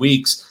first 2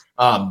 weeks,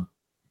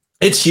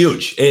 it's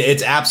huge.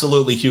 It's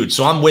absolutely huge.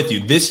 So I'm with you.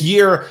 This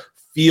year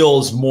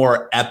feels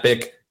more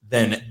epic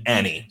than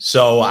any.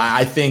 So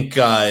I think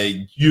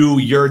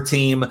your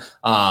team,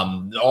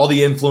 all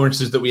the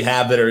influencers that we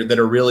have that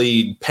are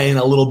really paying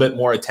a little bit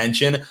more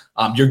attention,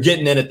 you're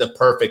getting in at the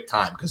perfect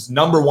time. Because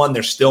number one,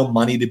 there's still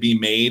money to be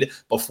made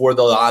before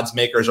the odds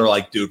makers are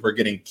like, dude, we're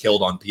getting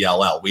killed on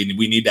PLL. We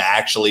need to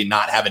actually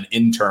not have an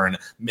intern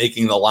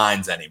making the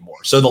lines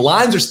anymore. So the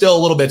lines are still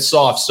a little bit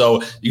soft.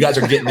 So you guys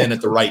are getting in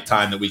at the right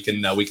time that we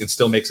can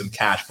still make some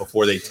cash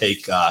before they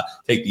take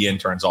the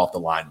interns off the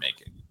line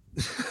making.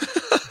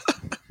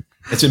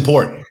 It's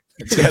important.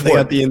 They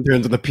got the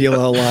interns on the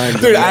PLL line.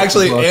 Dude,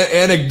 actually,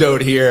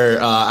 anecdote here.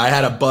 I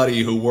had a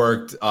buddy who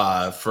worked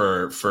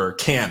for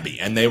Canby,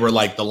 and they were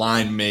like the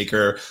line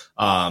maker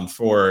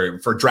for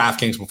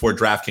DraftKings before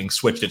DraftKings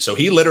switched it. So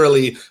he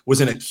literally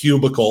was in a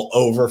cubicle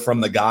over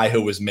from the guy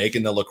who was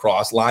making the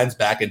lacrosse lines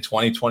back in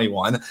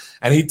 2021.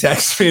 And he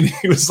texted me and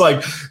he was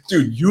like,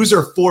 dude,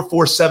 user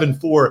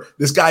 4474.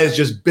 This guy is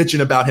just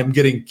bitching about him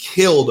getting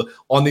killed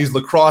on these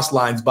lacrosse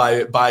lines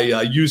by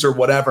user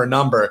whatever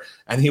number.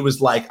 And he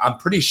was like, I'm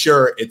pretty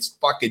sure it's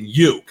fucking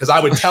you. Because I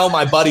would tell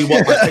my buddy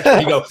what my picture.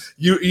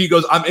 He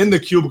goes, I'm in the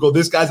cubicle.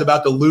 This guy's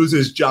about to lose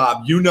his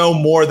job. You know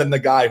more than the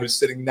guy who's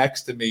sitting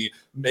next to me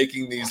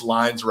making these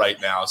lines right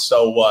now.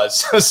 So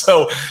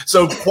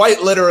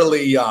quite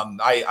literally,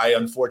 I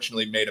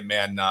unfortunately made a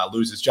man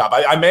lose his job.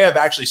 I may have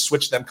actually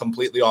switched them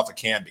completely off of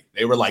Canby.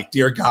 They were like,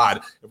 dear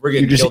God, if we're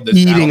getting killed this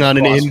eating on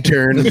an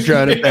intern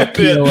trying to bet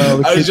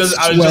PLL. I was just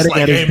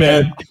like, hey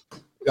man,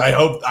 I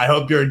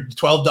hope you're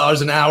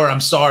 $12 an hour.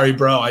 I'm sorry,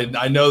 bro.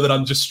 I know that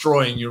I'm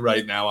destroying you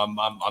right now.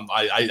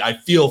 I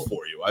feel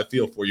for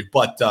you.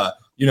 But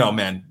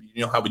man,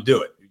 you know how we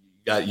do it.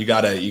 You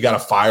gotta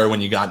fire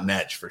when you got an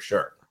edge for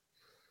sure.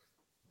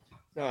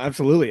 No,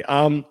 absolutely.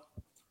 So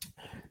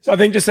I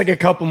think just like a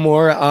couple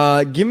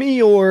more. Give me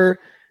your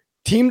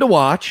team to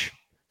watch.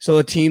 So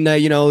a team that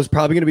is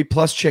probably going to be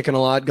plus chicken a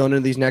lot going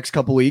into these next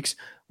couple weeks.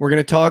 We're going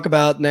to talk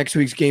about next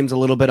week's games a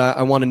little bit.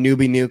 I want a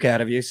newbie nuke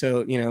out of you,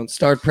 so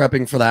start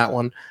prepping for that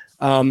one.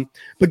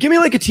 But give me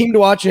like a team to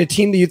watch and a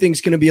team that you think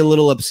is going to be a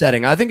little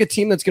upsetting. I think a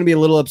team that's going to be a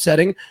little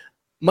upsetting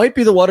might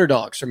be the Water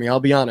Dogs for me. I'll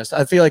be honest.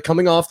 I feel like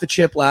coming off the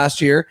chip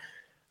last year,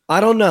 I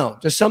don't know.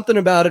 Just something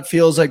about it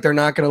feels like they're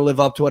not going to live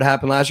up to what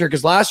happened last year,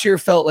 because last year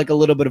felt like a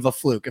little bit of a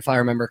fluke, if I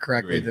remember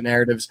correctly, the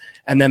narratives,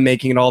 and then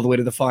making it all the way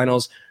to the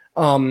finals.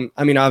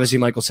 Obviously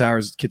Michael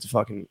Sowers, kid's a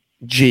fucking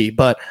G,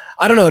 but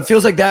I don't know. It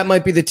feels like that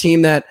might be the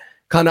team that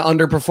kind of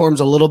underperforms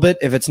a little bit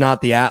if it's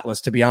not the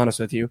Atlas, to be honest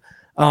with you.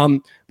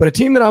 But a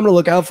team that I'm going to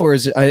look out for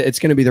is it's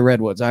going to be the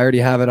Redwoods. I already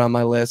have it on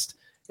my list.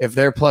 If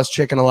they're plus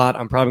chicken a lot,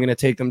 I'm probably going to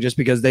take them just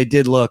because they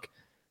did look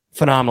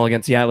phenomenal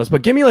against the Atlas.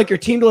 But give me like your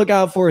team to look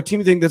out for, a team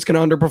you think that's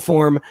going to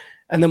underperform,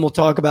 and then we'll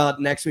talk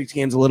about next week's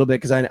games a little bit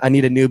because I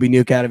need a newbie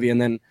nuke out of you,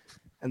 and then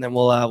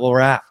we'll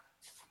wrap.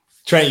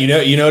 Trent,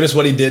 you notice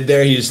what he did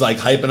there? He's like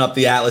hyping up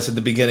the Atlas at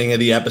the beginning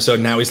of the episode.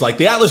 Now he's like,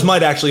 the Atlas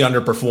might actually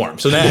underperform.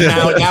 So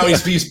now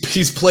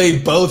he's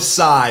played both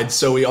sides,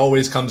 so he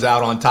always comes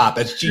out on top.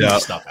 That's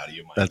genius stuff out of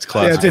you, Mike. That's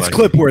classic. Yeah, it's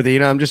clip worthy.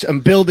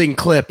 I'm building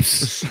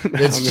clips.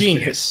 It's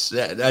genius.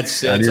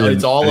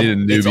 It's all. I need a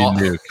newbie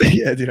nuke.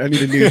 Yeah, dude, I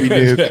need a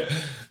newbie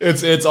nuke.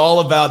 It's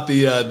all about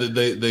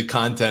the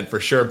content for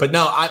sure. But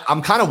no,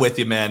 I'm kind of with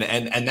you, man.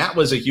 And that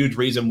was a huge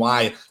reason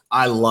why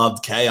I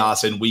loved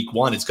Chaos in week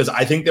 1. It's because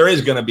I think there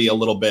is going to be a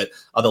little bit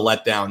of the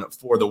letdown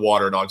for the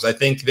Water Dogs. I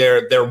think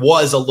there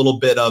was a little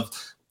bit of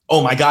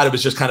oh my God, it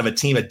was just kind of a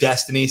team of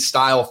destiny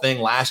style thing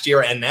last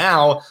year. And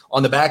now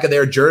on the back of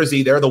their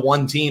jersey, they're the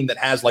one team that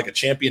has like a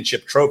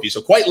championship trophy.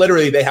 So quite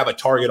literally, they have a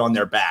target on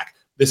their back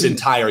this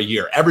entire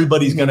year.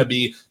 Everybody's going to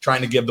be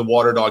trying to give the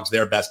Water Dogs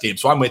their best game.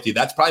 So I'm with you.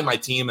 That's probably my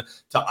team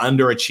to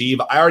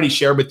underachieve. I already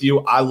shared with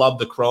you, I love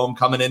the Chrome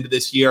coming into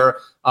this year.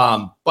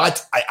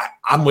 But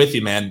I'm with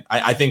you, man.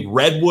 I think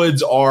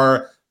Redwoods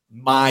are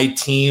my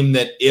team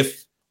that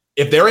if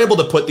they're able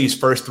to put these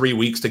first 3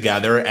 weeks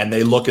together and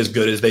they look as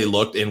good as they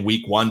looked in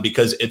week 1,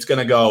 because it's going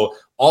to go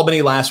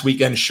Albany last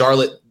weekend,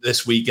 Charlotte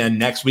this weekend,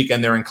 next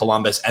weekend they're in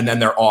Columbus, and then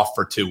they're off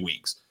for 2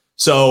 weeks.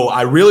 So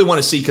I really want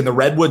to see, can the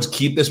Redwoods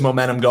keep this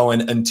momentum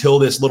going until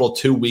this little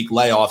 2-week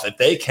layoff? If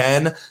they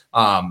can,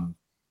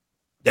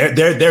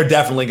 they're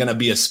definitely going to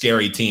be a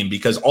scary team,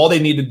 because all they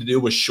needed to do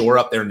was shore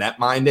up their net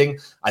minding.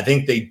 I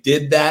think they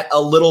did that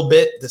a little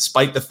bit,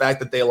 despite the fact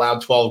that they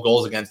allowed 12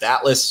 goals against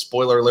Atlas.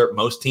 Spoiler alert,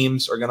 most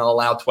teams are going to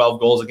allow 12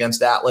 goals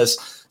against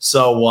Atlas.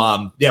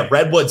 So,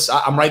 Redwoods,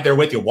 I'm right there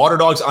with you. Water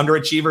Dogs,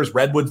 underachievers.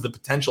 Redwoods, the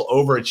potential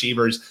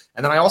overachievers.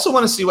 And then I also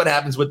want to see what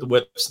happens with the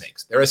Whip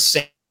Snakes. They're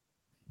a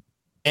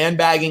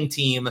sandbagging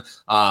team.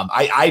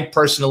 I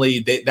personally,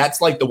 that's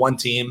like the one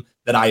team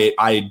that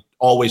I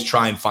always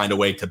try and find a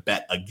way to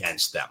bet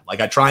against them. Like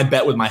I try and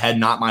bet with my head,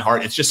 not my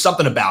heart. It's just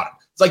something about them.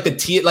 It's like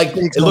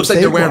it looks like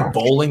they're wearing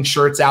bowling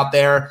shirts out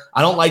there.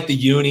 I don't like the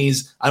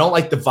unis. I don't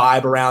like the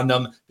vibe around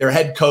them. Their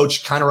head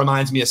coach kind of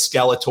reminds me of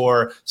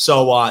Skeletor.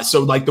 So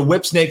like the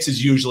Whip Snakes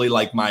is usually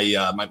like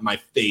my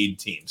fade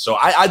team. So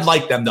I'd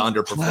like them to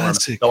underperform.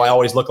 Classic. Though I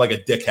always look like a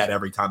dickhead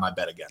every time I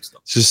bet against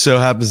them. Just so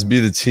happens to be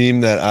the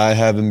team that I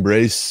have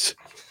embraced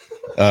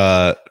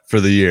for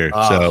the year.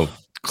 So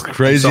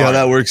crazy how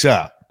that works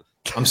out.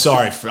 I'm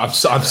sorry, Trent.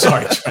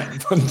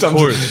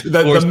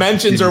 The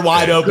mentions are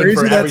wide open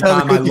for every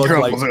time I look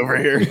like over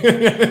here.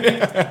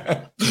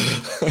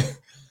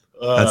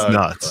 That's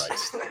nuts.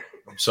 Christ.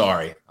 I'm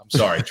sorry,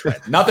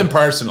 Trent. Nothing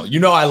personal. You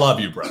know I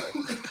love you, brother.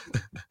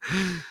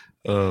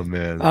 Oh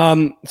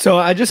man. So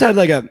I just had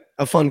like a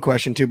fun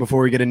question too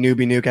before we get a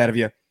newbie nuke out of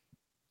you,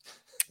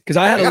 because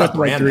I had to look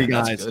like 3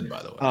 guys. That's good,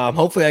 by the way.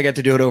 Hopefully I get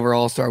to do it over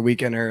All-Star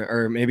Weekend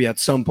or maybe at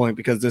some point,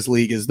 because this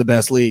league is the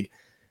best league.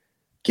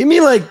 Give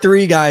me like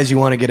 3 guys you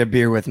want to get a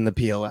beer with in the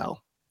PLL.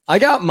 I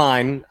got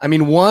mine. I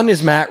mean, one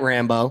is Matt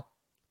Rambo.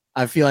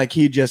 I feel like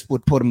he just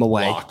would put him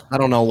away. I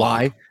don't know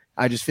why.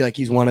 I just feel like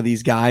he's one of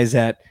these guys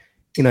that,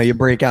 you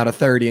break out a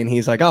 30 and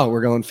he's like, oh, we're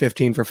going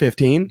 15 for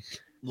 15. And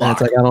it's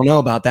like, I don't know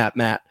about that,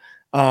 Matt.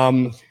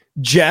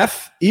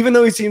 Jeff, even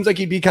though he seems like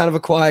he'd be kind of a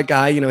quiet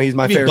guy, he's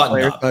my favorite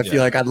player. So I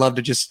feel like I'd love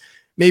to just,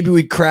 maybe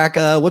we crack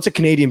what's a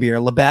Canadian beer?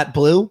 Labatt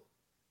Blue?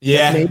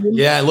 Yeah.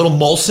 Yeah. A little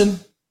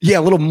Molson. Yeah,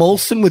 a little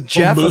Molson with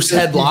Jeff.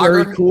 Moosehead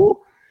Lager. Very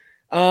cool.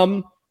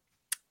 And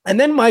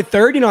then my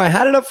third, I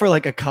had it up for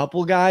like a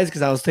couple guys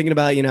because I was thinking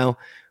about,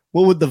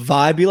 what would the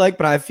vibe be like?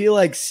 But I feel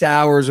like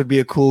Sowers would be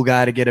a cool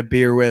guy to get a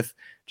beer with,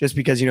 just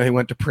because, he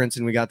went to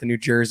Princeton. We got the New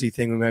Jersey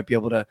thing. We might be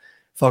able to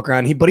fuck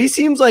around. But he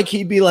seems like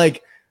he'd be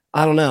like,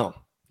 I don't know.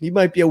 He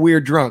might be a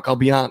weird drunk. I'll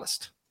be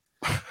honest.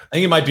 I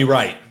think you might be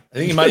right. I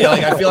think he might.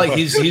 I feel like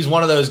he's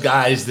one of those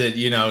guys that,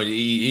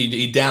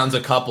 he downs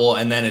a couple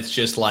and then it's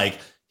just like,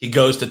 he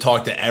goes to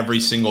talk to every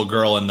single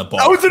girl in the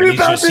bar. I was literally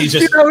about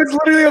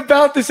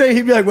to say,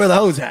 he'd be like, where the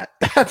hose at?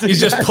 He's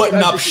just putting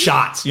up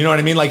shots. You know what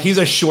I mean? Like he's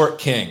a short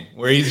king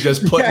where he's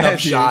just putting up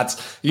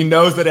shots. He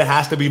knows that it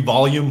has to be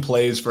volume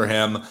plays for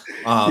him.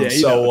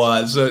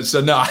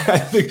 So no, I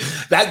think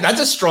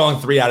that's a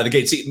strong 3 out of the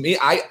gate. See, me,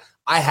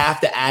 I have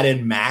to add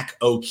in Mac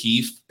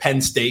O'Keefe,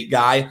 Penn State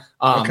guy,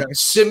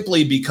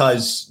 simply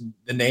because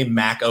the name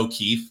Mac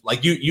O'Keefe,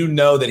 like you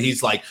know that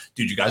he's like,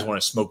 dude, you guys want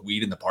to smoke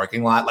weed in the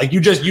parking lot? Like you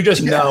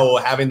just know,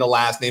 having the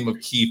last name of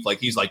Keefe, like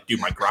he's like,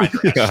 dude, my grinder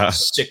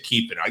has sick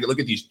keeping. I look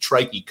at these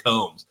trikey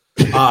combs.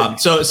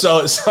 So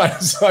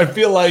I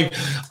feel like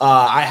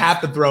I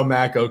have to throw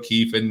Mac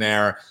O'Keefe in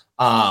there.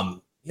 I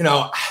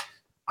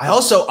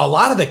also, a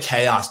lot of the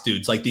chaos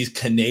dudes, like these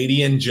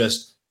Canadian,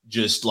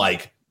 just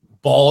like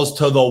balls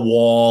to the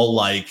wall.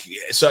 Like,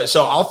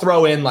 so I'll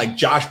throw in like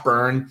Josh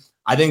Byrne.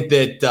 I think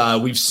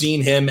that we've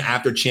seen him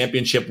after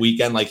championship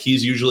weekend. Like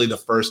he's usually the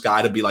first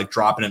guy to be like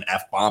dropping an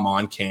F-bomb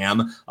on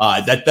cam.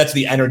 That's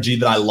the energy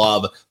that I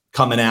love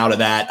coming out of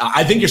that.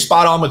 I think you're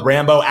spot on with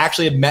Rambo.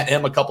 Actually, I've met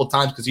him a couple of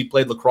times because he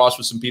played lacrosse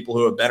with some people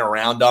who have been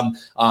around him.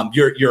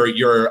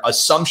 Your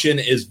assumption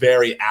is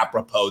very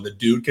apropos. The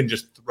dude can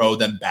just throw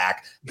them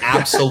back.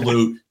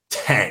 Absolute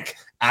tank,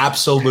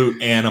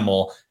 absolute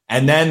animal.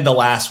 And then the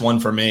last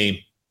one for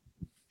me,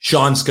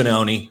 Sean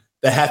Scanoni,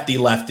 the hefty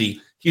lefty.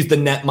 He's the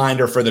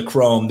netminder for the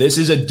Chrome. This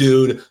is a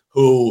dude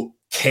who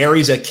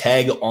carries a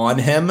keg on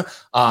him.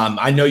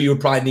 I know you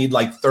would probably need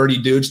like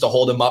 30 dudes to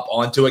hold him up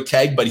onto a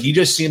keg, but he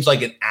just seems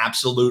like an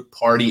absolute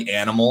party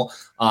animal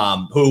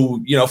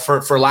who,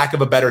 for lack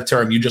of a better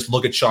term, you just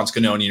look at Sean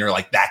Scanoni and you're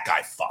like, that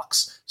guy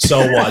fucks.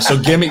 So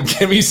give me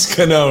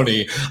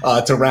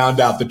Scanoni to round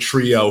out the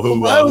trio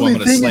who I'm going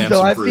to slam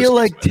some I feel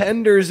like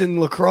tenders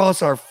in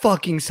lacrosse are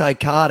fucking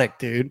psychotic,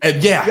 dude.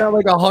 And yeah. You got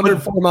like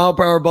 104 mile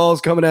per hour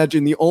balls coming at you,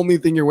 and the only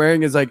thing you're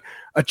wearing is like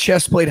a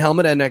chest plate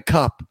helmet and a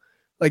cup.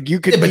 Like you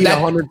could beat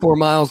 104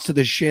 miles to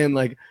the shin.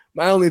 Like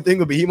my only thing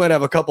would be he might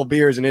have a couple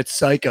beers and it's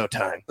psycho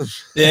time.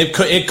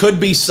 It could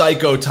be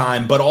psycho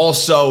time, but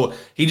also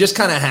he just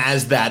kind of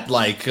has that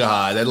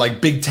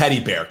big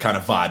teddy bear kind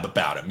of vibe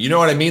about him. You know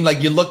what I mean?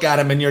 Like you look at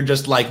him and you're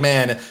just like,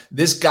 man,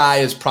 this guy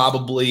is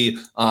probably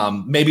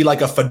maybe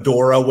like a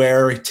fedora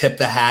wearer. Tip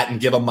the hat and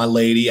give him my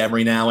lady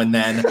every now and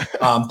then.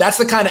 That's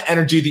the kind of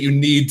energy that you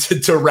need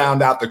to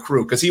round out the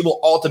crew, because he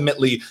will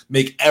ultimately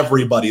make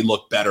everybody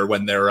look better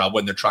when they're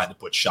trying to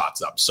put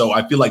shots up. So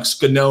I feel like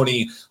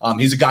Scanoni,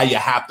 he's a guy you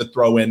have to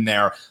throw in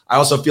there. I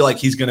also feel like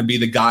he's going to be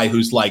the guy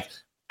who's like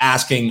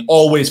asking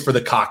always for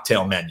the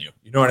cocktail menu.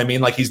 You know what I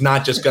mean? Like he's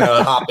not just going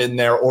to hop in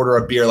there, order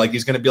a beer. Like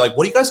he's going to be like,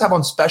 what do you guys have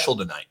on special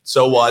tonight?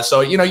 So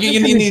you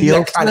need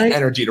that kind of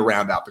energy to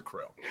round out the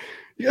crew.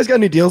 You guys got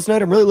any deals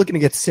tonight? I'm really looking to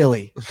get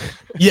silly.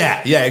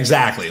 Yeah,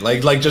 exactly.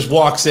 Like just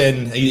walks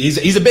in.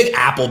 He's a big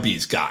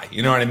Applebee's guy.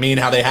 You know what I mean?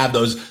 How they have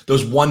those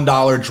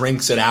 $1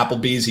 drinks at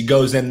Applebee's. He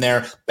goes in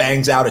there,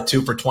 bangs out a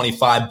 2 for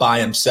 $25 by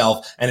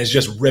himself, and is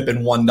just ripping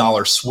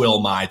 $1 swill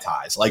Mai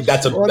Tais. Like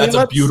that's a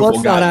beautiful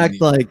let's guy. Not act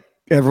like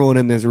everyone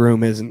in this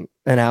room isn't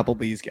an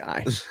Applebee's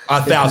guy.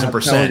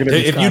 1,000%.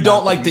 If you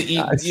don't like to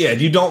eat, if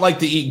you don't like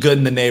to eat good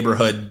in the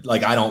neighborhood,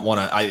 like I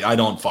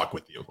don't fuck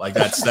with you. Like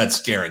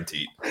that's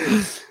guaranteed.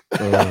 All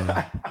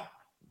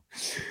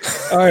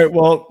right,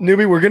 well,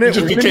 Neuby, we're gonna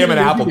became an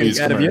Applebee's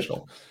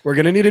commercial. We're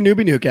gonna need a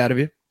Neuby nuke out of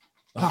you.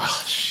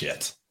 Oh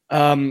shit.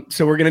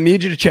 So we're gonna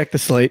need you to check the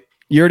slate.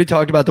 You already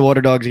talked about the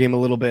Water Dogs game a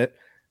little bit.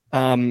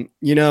 I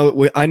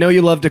know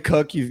you love to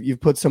cook.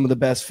 You've put some of the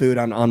best food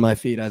on my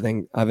feed I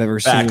think I've ever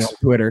seen on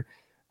Twitter.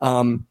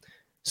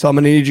 So I'm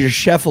gonna need you to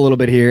chef a little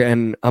bit here,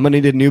 and I'm gonna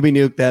need a Neuby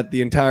nuke that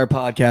the entire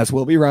podcast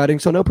will be riding.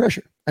 So no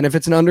pressure. And if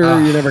it's an under,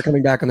 you're never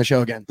coming back on the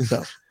show again.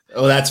 So.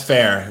 Oh, that's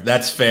fair.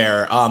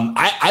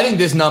 I think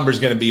this number is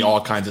going to be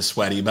all kinds of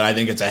sweaty, but I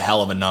think it's a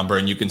hell of a number,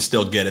 and you can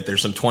still get it.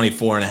 There's some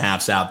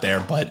 24.5s out there,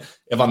 but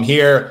if I'm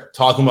here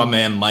talking about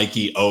man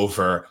Mikey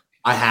over,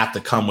 I have to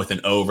come with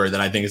an over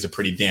that I think is a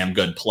pretty damn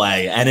good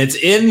play, and it's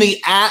in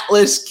the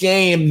Atlas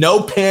game.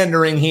 No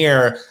pandering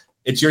here.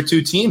 It's your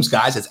two teams,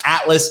 guys. It's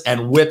Atlas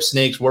and Whip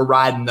Snakes. We're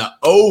riding the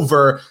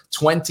over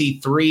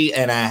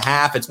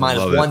 23.5. It's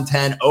minus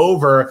 110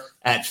 over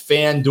at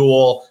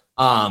FanDuel.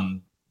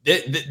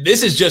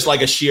 This is just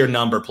like a sheer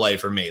number play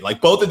for me.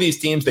 Like both of these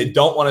teams, they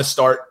don't want to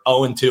start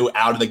 0-2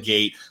 out of the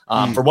gate.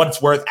 For what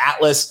it's worth,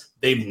 Atlas,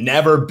 they've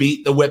never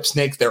beat the Whip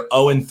Snakes. They're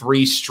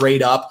 0-3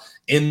 straight up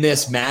in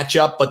this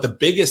matchup. But the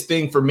biggest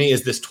thing for me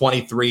is this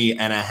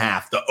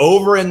 23.5. The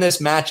over in this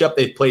matchup,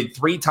 they've played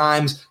 3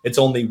 times. It's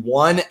only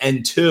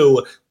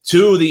 1-2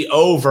 to the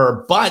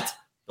over. But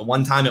the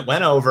one time it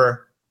went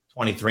over,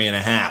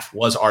 23.5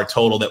 was our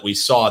total that we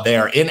saw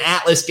there. In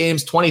Atlas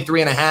games,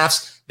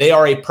 23.5s, they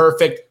are a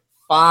perfect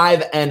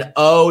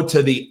 5-0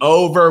 to the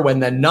over. When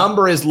the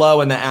number is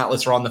low and the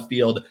Atlas are on the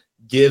field,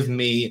 give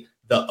me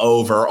the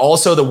over.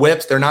 Also, the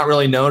Whips, they're not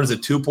really known as a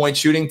 2-point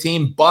shooting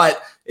team,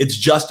 but it's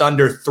just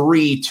under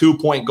 3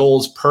 2-point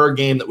goals per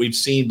game that we've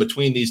seen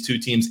between these two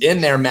teams in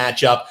their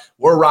matchup.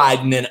 We're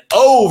riding in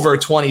over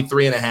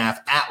 23.5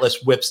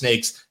 Atlas Whip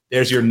Snakes.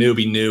 There's your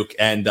Neuby nuke.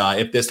 And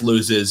if this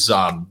loses,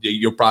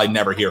 you'll probably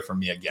never hear from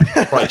me again.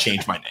 I'll probably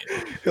change my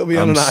name. He'll be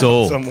on an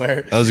island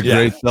somewhere. That was a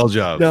great sell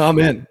job. No,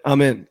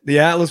 I'm in. The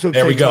Atlas Whip.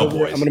 There we go,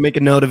 boys. I'm going to make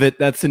a note of it.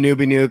 That's the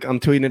Neuby nuke. I'm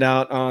tweeting it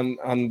out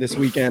on this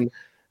weekend.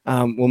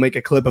 We'll make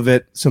a clip of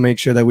it. So make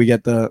sure that we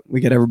get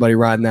everybody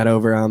riding that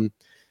over.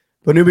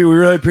 But Neuby, we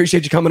really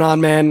appreciate you coming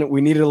on, man.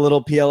 We needed a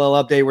little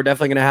PLL update. We're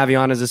definitely going to have you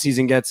on as the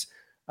season gets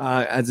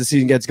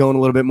going a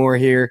little bit more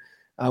here.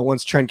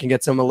 Once Trent can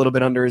get some a little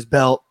bit under his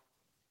belt.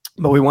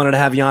 But we wanted to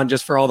have you on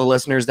just for all the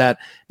listeners that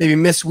maybe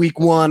missed week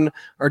 1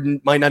 or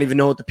might not even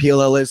know what the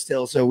PLL is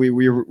still. So we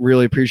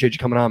really appreciate you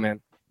coming on,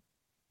 man.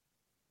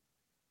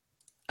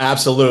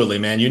 Absolutely,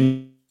 man.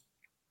 You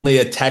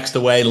a text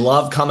away.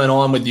 Love coming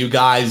on with you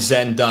guys,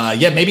 and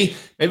maybe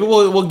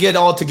we'll get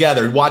all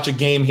together, watch a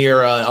game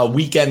here, a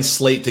weekend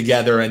slate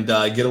together, and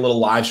get a little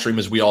live stream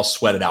as we all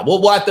sweat it out.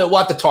 We'll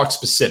have to talk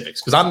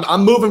specifics because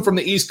I'm moving from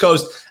the East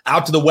Coast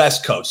out to the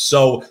West Coast,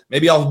 so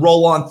maybe I'll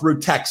roll on through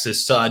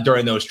Texas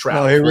during those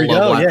travels. Oh, here we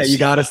go. Yeah, you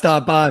got to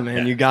stop by, man.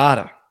 Yeah. You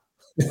gotta.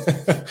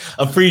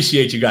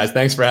 Appreciate you guys.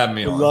 Thanks for having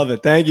me on. Love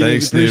it. Thank you.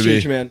 Thanks,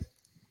 appreciate you, man.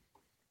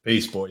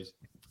 Peace, boys.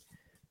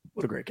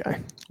 What a great guy.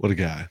 What a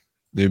guy.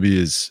 Neuby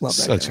is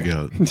such a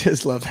goat.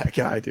 Just love that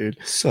guy, dude.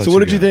 So what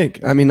did you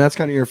think? I mean, that's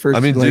kind of your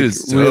first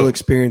real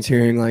experience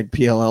hearing like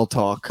PLL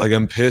talk. Like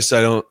I'm pissed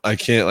I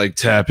can't like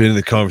tap into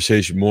the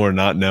conversation more,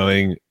 not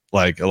knowing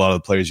like a lot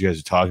of the players you guys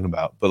are talking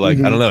about. But like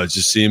I don't know, it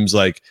just seems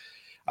like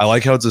I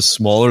like how it's a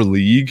smaller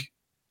league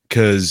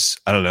because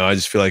I don't know, I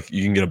just feel like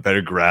you can get a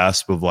better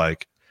grasp of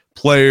like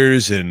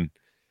players and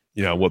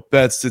you know what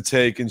bets to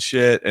take and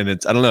shit. And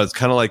it's I don't know, it's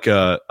kind of like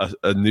a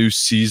new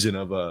season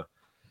of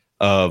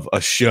a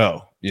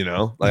show. You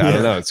know, like, I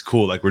don't know. It's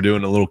cool. Like we're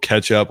doing a little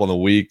catch up on the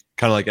week,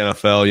 kind of like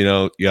NFL, you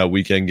know, you got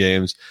weekend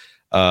games.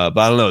 But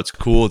I don't know. It's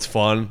cool. It's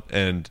fun.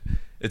 And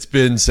it's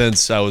been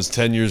since I was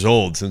 10 years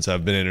old since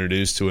I've been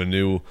introduced to a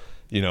new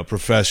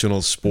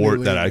professional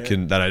sport that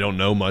I don't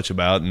know much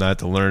about, and I have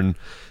to learn,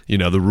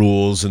 the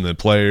rules and the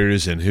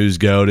players and who's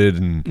goated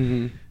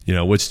and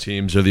which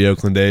teams are the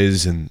Oakland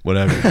A's and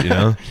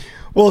whatever.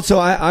 Well, so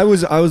I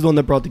was the one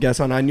that brought the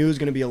guest on. I knew it was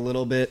going to be a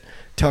little bit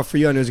tough for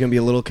you. I knew it was going to be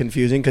a little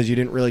confusing because you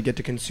didn't really get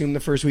to consume the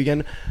first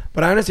weekend.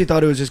 But I honestly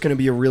thought it was just going to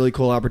be a really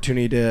cool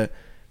opportunity to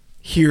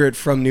hear it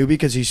from Neuby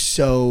because he's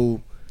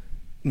so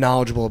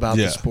knowledgeable about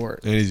the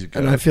sport.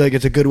 And I feel like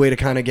it's a good way to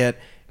kind of get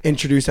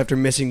introduced after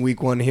missing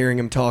week one, hearing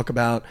him talk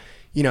about,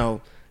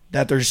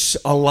 that there's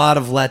a lot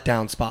of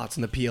letdown spots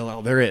in the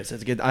PLL. There is.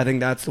 I think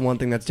that's the one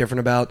thing that's different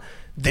about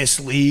this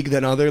league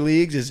than other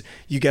leagues is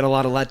you get a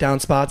lot of letdown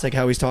spots, like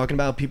how he's talking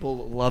about.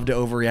 People love to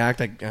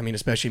overreact. I mean,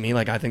 especially me.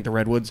 Like, I think the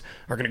Redwoods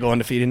are going to go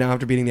undefeated now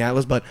after beating the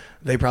Atlas, but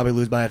they probably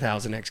lose by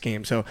 1,000 next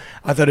game. So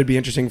I thought it'd be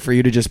interesting for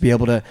you to just be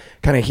able to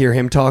kind of hear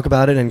him talk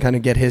about it and kind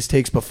of get his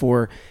takes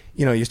before,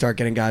 you start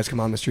getting guys come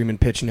on the stream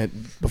and pitching it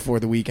before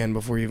the weekend,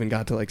 before you even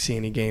got to see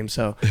any games.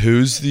 So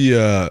who's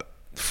the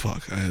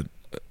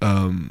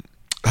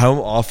how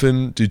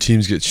often do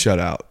teams get shut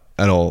out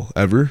at all?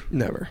 Ever?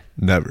 Never.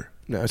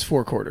 No, it's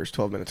 4 quarters,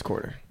 12 minutes a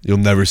quarter. You'll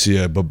never see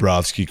a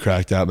Bobrovsky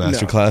cracked out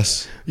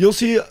masterclass? No. You'll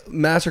see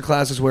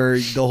masterclasses where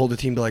they'll hold a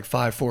team to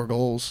 5-4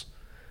 goals,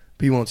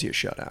 but you won't see a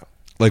shutout.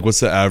 What's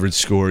the average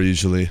score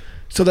usually?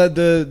 So that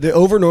the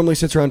over normally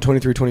sits around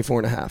 23, 24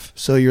 and a half.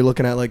 So you're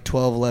looking at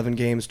 12, 11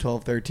 games,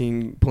 12,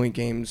 13 point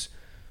games,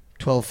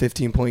 12,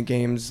 15 point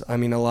games. I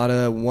mean, a lot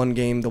of one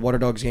game, the Water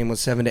Dogs game was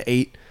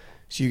 7-8.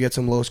 So you get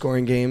some low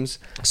scoring games.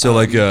 So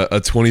a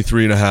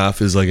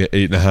 23.5 is an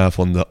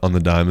 8.5 on the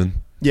diamond.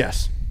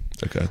 Yes.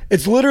 Okay.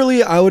 It's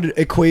literally, I would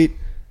equate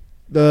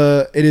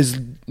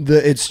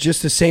it's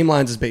just the same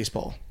lines as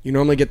baseball. You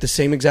normally get the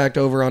same exact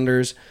over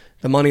unders.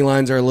 The money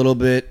lines are a little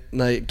bit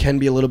can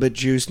be a little bit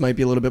juiced, might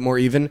be a little bit more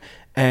even,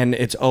 and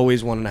it's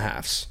always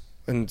 1.5s.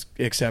 And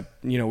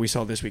except, we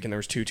saw this weekend there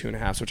was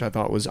 2.5s, which I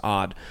thought was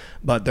odd.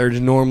 But there's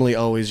normally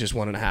always just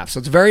 1.5. So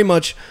it's very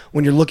much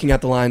when you're looking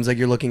at the lines like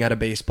you're looking at a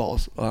baseball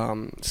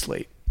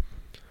slate.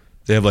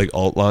 They have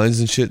alt lines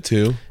and shit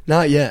too?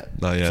 Not yet.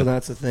 So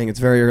that's the thing. It's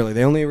very early.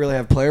 They only really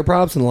have player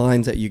props and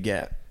lines that you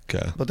get.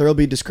 Okay. But there will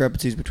be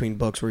discrepancies between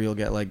books where you'll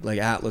get like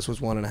Atlas was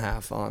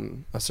 1.5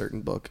 on a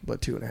certain book,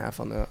 but 2.5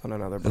 on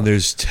another book. And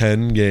there's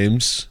 10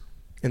 games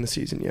in the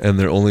season, yeah. And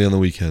they're only on the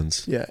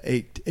weekends. Yeah,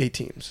 eight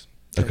teams.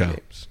 Okay.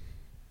 Games.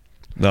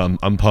 No,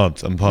 I'm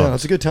pumped. No,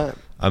 it's a good time.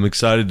 I'm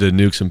excited to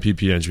nuke some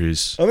PP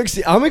entries.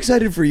 I'm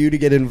excited for you to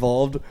get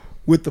involved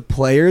with the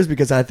players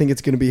because I think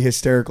it's going to be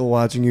hysterical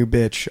watching you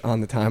bitch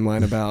on the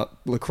timeline about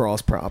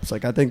lacrosse props.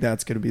 I think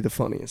that's going to be the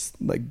funniest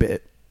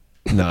bit.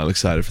 No, I'm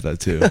excited for that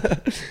too.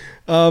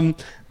 All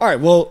right.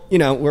 Well,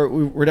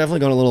 we're definitely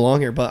going a little long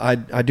here, but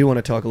I do want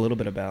to talk a little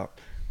bit about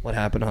what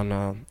happened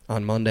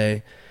on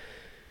Monday.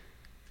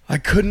 I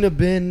couldn't have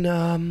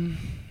been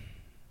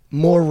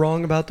more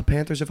wrong about the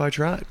Panthers if I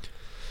tried.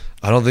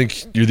 I don't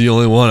think you're the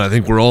only one. I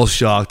think we're all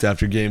shocked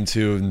after Game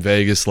 2 in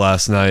Vegas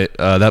last night.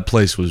 That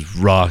place was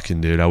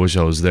rocking, dude. I wish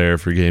I was there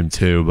for Game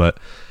 2. But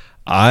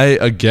I,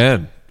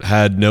 again,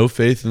 had no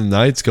faith in the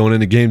Knights going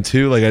into Game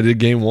 2 like I did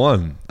Game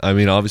 1. I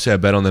mean, obviously I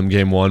bet on them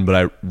Game 1, but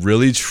I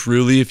really,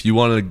 truly, if you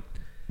want to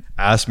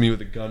ask me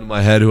with a gun to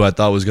my head who I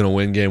thought was going to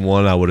win Game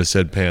 1, I would have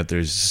said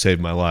Panthers to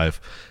save my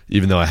life,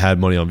 even though I had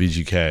money on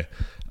VGK.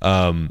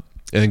 And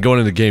then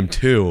going into Game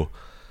 2,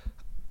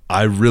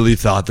 I really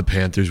thought the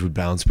Panthers would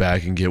bounce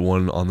back and get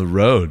one on the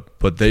road,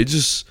 but they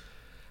just,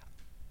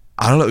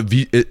 I don't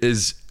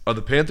know. Are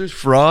the Panthers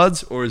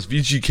frauds or is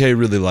VGK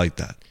really like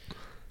that?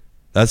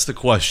 That's the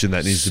question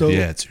that needs to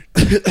be answered.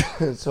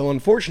 So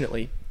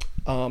unfortunately,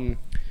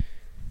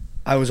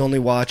 I was only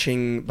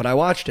watching, but I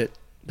watched it,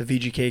 the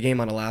VGK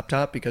game on a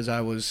laptop because I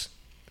was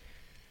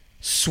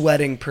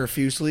sweating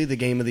profusely the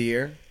game of the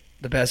year,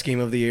 the best game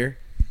of the year.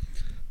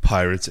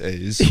 Pirates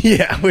A's.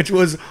 Yeah, which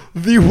was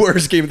the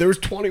worst game. There was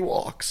 20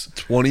 walks.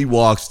 20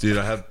 walks, dude.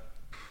 I have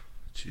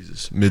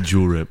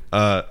mid-jewel rip.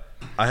 I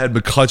had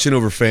McCutcheon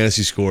over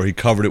fantasy score. He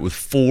covered it with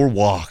 4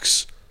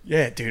 walks.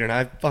 Yeah, dude, and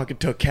I fucking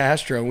took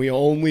Castro, and we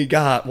only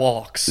got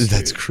walks.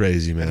 That's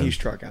crazy, man. And he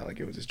struck out like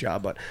it was his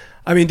job. But,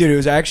 I mean, dude, it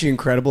was actually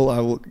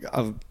incredible.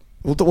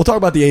 We'll talk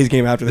about the A's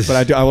game after this,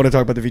 but I want to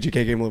talk about the VGK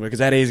game a little bit because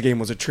that A's game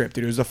was a trip,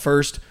 dude. It was the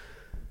first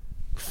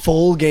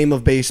full game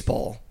of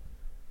baseball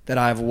that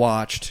I've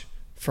watched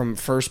from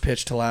first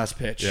pitch to last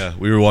pitch. Yeah,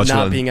 we were watching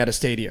not being at a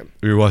stadium.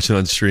 We were watching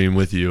on stream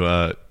with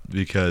you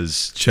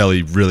because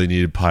Chelly really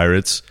needed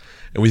Pirates,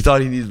 and we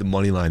thought he needed the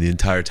money line the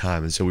entire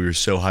time, and so we were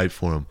so hyped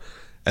for him.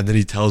 And then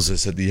he tells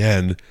us at the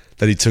end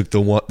that he took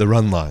the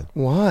run line.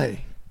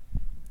 Why?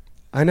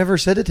 I never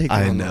said to take the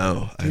run line. Dude,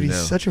 I know. He's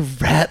such a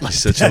rat like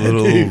He's such that, a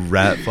little dude.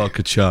 rat fuck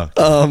a chuck.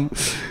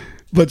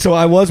 But so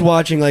I was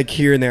watching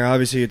here and there.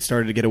 Obviously, it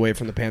started to get away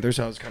from the Panthers,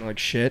 so I was kind of like,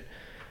 shit.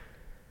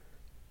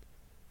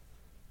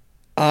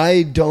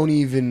 I don't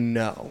even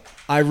know.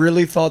 I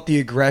really thought the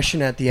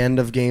aggression at the end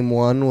of Game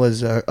 1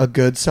 was a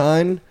good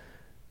sign,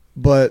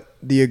 but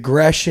the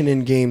aggression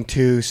in Game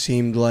 2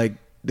 seemed like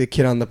the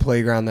kid on the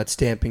playground that's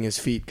stamping his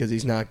feet because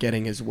he's not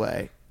getting his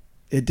way.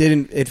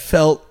 It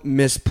felt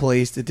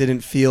misplaced. It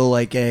didn't feel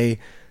like a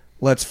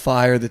let's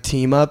fire the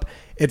team up.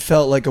 It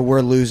felt like a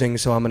we're losing,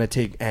 so I'm going to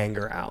take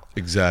anger out.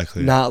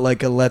 Exactly. Not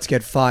like a let's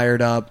get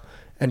fired up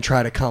and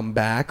try to come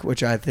back,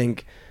 which I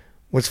think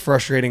was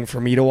frustrating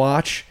for me to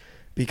watch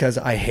because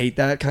I hate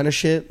that kind of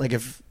shit. Like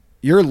if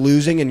you're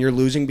losing and you're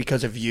losing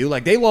because of you,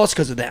 like they lost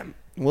because of them.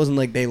 It wasn't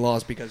like they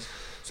lost because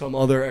some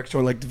other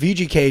extra, like the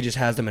VGK just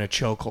has them in a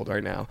chokehold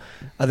right now.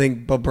 I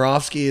think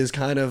Bobrovsky is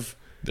kind of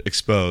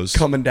exposed,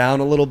 coming down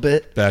a little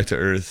bit, back to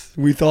earth.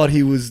 We thought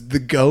he was the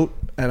GOAT,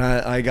 and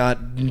I got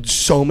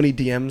so many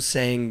DMs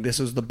saying this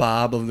was the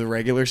Bob of the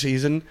regular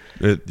season.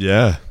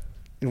 Yeah,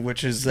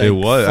 which is like, it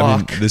was. fuck. I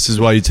mean, this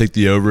is why you take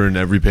the over in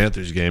every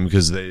Panthers game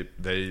because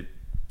they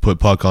put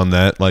puck on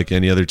that like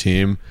any other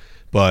team,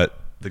 but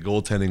the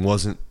goaltending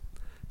wasn't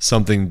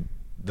something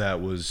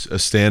that was a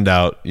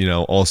standout,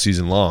 all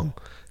season long.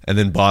 And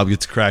then Bob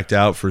gets cracked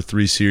out for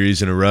 3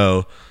 series in a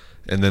row.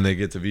 And then they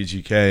get to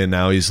VGK, and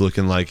now he's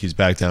looking like he's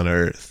back down to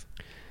earth.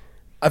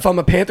 If I'm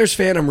a Panthers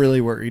fan, I'm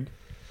really worried.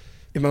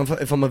 If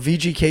I'm a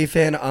VGK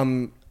fan,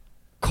 I'm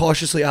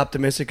cautiously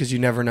optimistic because you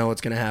never know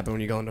what's going to happen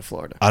when you go into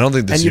Florida. I don't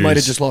think the and series, you might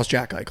have just lost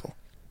Jack Eichel.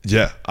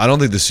 Yeah, I don't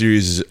think the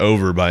series is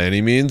over by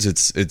any means.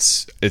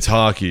 It's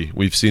hockey.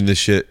 We've seen this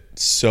shit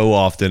so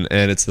often,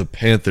 and it's the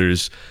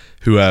Panthers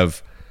who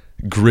have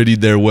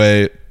grittied their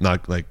way,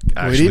 not like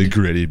actually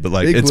grittied, but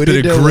like they it's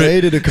been a grit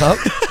way to the cup.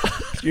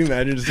 Can you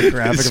imagine just a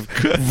graphic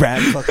of Rat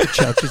fucking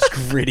Chuck just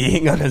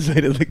grittying on his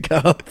way to the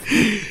cup?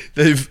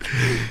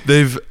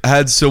 They've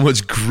had so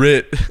much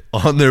grit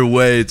on their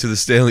way to the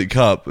Stanley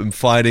Cup and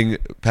fighting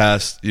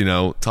past,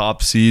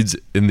 top seeds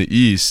in the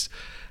East.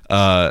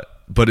 But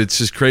it's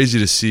just crazy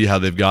to see how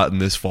they've gotten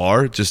this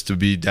far just to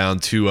be down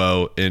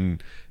 2-0 in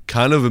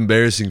kind of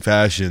embarrassing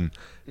fashion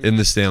in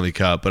the Stanley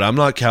Cup. But I'm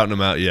not counting them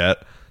out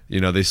yet.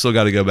 They still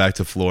got to go back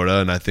to Florida,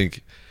 and I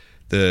think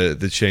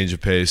the change of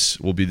pace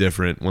will be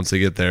different once they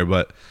get there.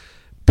 But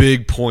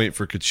big point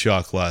for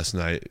Tkachuk last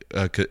night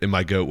in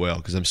my goat whale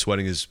because I'm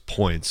sweating his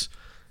points.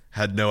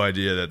 Had no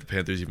idea that the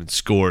Panthers even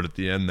scored at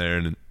the end there,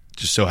 and it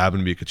just so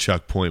happened to be a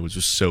Tkachuk point, which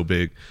was so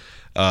big.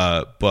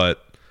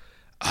 But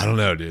I don't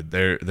know, dude.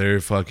 They're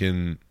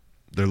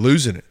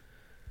losing it.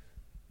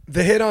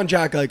 The hit on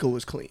Jack Eichel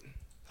was clean.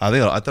 I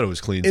thought it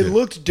was clean It too.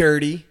 looked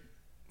dirty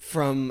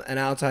from an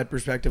outside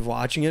perspective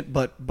watching it,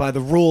 but by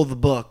the rule of the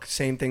book,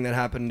 same thing that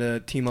happened to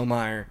Timo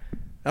Meier,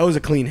 that was a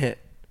clean hit.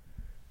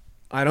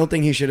 I don't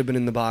think he should have been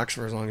in the box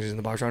for as long as he's in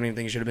the box. I don't even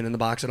think he should have been in the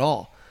box at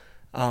all.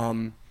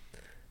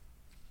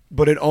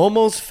 But it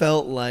almost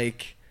felt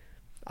like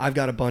I've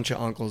got a bunch of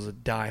uncles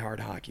that diehard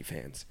hockey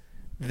fans.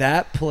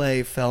 That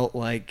play felt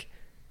like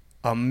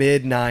a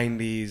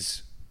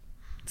mid-90s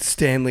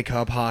Stanley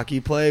Cup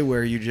hockey play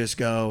where you just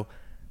go,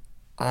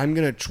 I'm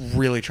going to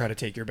really try to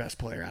take your best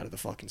player out of the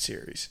fucking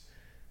series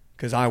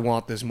because I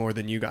want this more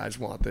than you guys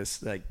want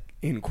this, like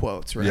in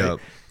quotes, right? Yep.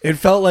 It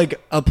felt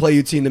like a play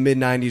you'd see in the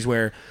mid-90s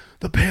where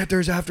the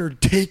Panthers, after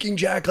taking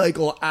Jack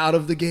Eichel out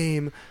of the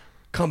game,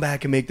 come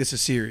back and make this a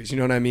series. You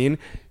know what I mean?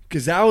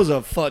 Because that was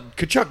a fun...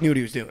 Tkachuk knew what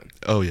he was doing.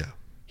 Oh, yeah.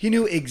 He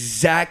knew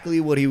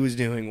exactly what he was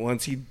doing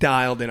once he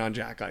dialed in on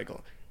Jack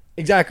Eichel.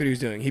 Exactly what he was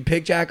doing. He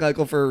picked Jack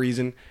Eichel for a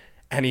reason,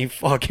 and he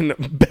fucking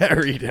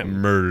buried him.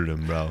 Murdered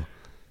him, bro.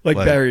 Like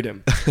buried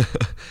him.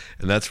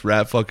 And that's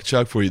Rat fucking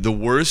Chuck for you. The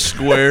worst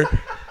square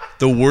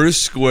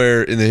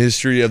in the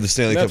history of the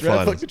Stanley Cup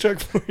Finals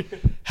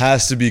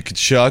has to be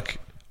Tkachuk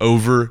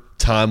over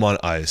time on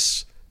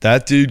ice.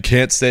 That dude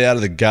can't stay out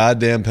of the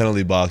goddamn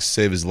penalty box to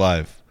save his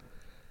life.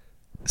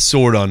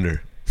 Sword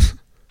under.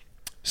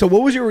 So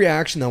what was your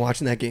reaction though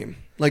watching that game?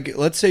 Like,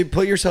 let's say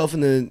put yourself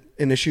in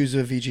the shoes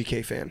of a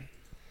VGK fan.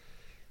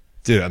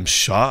 Dude, I'm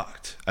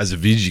shocked. As a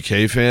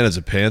VGK fan, as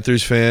a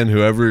Panthers fan,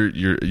 whoever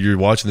you're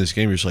watching this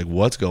game, you're just like,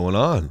 what's going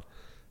on?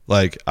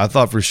 Like, I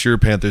thought for sure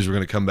Panthers were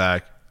going to come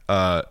back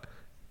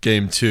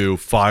game 2,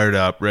 fired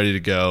up, ready to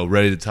go,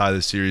 ready to tie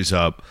the series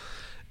up.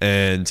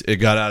 And it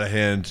got out of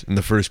hand in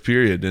the first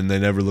period, and they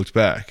never looked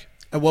back.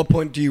 At what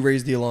point do you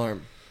raise the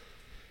alarm?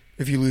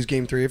 If you lose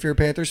game 3, if you're a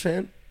Panthers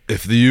fan?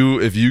 If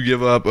you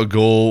give up a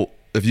goal,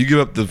 if you give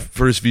up the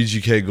first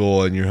VGK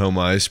goal in your home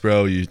ice,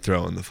 bro, you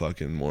throw in the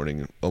fucking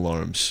morning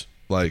alarms.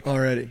 Like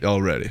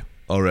already.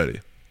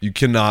 You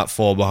cannot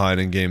fall behind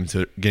in game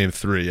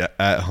 3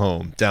 at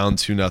home, down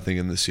 2-0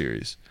 in the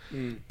series.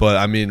 But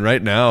I mean,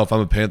 right now, if I'm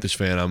a Panthers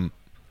fan,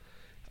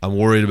 I'm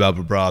worried about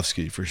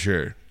Bobrovsky for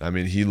sure. I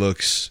mean, he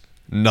looks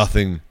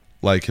nothing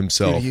like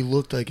himself. Dude, he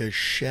looked like a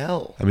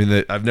shell. I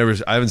mean, I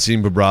haven't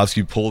seen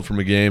Bobrovsky pulled from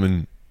a game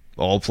in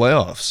all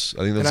playoffs.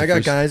 I think that's. And I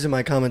got guys in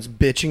my comments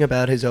bitching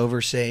about his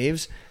over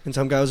saves, and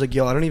some guy was like,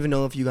 "Yo, I don't even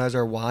know if you guys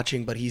are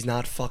watching, but he's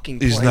not fucking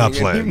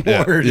playing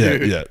anymore."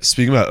 Yeah.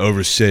 Speaking about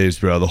over saves,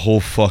 bro, the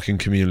whole fucking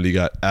community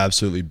got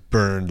absolutely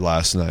burned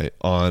last night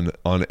on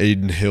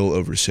Aiden Hill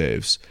over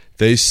saves.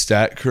 They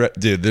stat correct,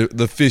 dude.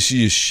 The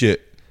fishiest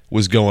shit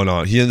was going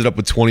on. He ended up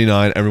with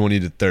 29. Everyone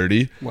needed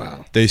 30.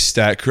 Wow. They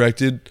stat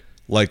corrected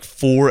like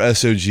 4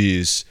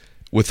 SOGs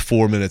with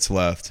 4 minutes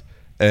left.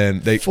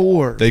 And they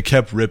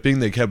kept ripping.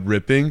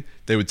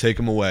 They would take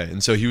him away.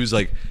 And so he was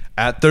like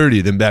at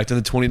 30, then back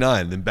down to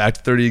 29, then back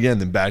to 30 again,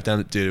 then back down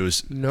to, dude, it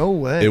was no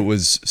way. It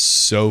was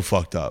so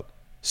fucked up.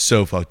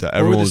 So fucked up.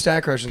 What were the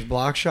stat corrections?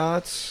 Block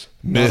shots?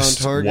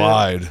 Missed, not on target?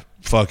 wide,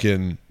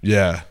 fucking,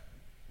 yeah.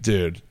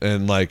 Dude,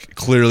 and like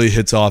clearly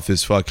hits off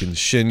his fucking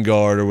shin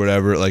guard or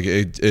whatever. Like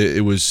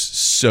it was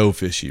so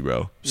fishy,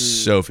 bro.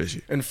 So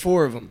fishy. And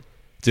 4 of them.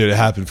 Dude, it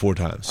happened 4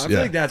 times. I feel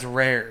like that's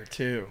rare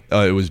too.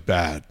 Oh, it was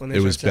bad. When they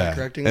It was start bad.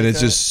 correcting And like it that?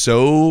 just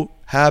so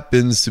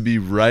happens to be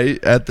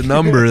right at the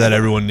number that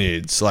everyone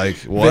needs. Like,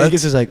 what?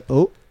 Vegas is like,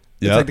 oh.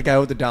 It's Yep. like the guy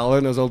with the dollar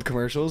in those old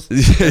commercials.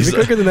 Yeah, Gotta he's be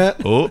like, quicker than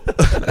that. Oh.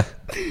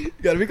 You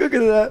gotta be quicker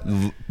than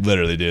that.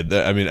 Literally, dude.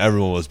 I mean,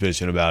 everyone was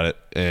bitching about it.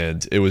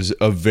 And it was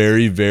a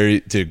very, very,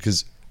 dude,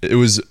 because it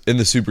was in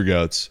the Super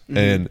Goats.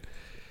 And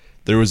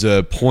there was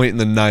a point in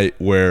the night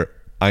where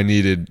I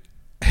needed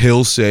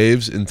Hill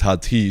saves and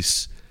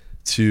Tatis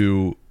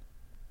to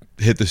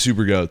hit the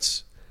Super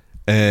Goats.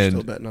 And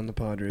Still betting on the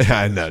Padres.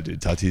 I know,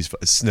 dude. Tatis,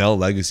 Snell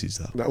legacies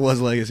though. That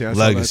was legacy. I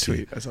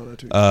Legacy. saw that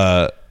tweet.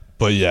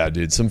 But yeah,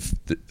 dude, some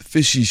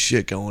fishy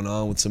shit going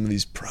on with some of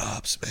these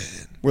props,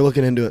 man. We're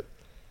looking into it.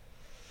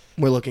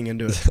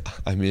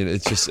 I mean,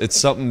 it's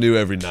something new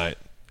every night.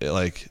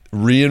 Like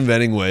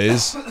reinventing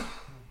ways.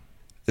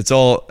 It's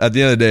all at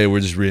the end of the day,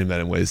 we're just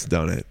reinventing ways to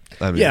donate.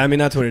 I mean,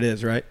 that's what it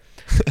is, right?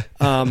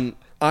 So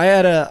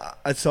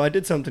I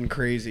did something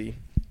crazy.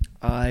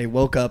 I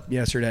woke up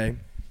yesterday.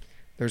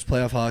 There's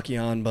playoff hockey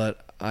on,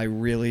 but I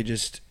really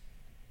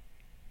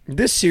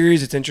this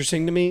series, it's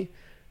interesting to me,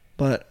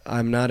 but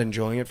I'm not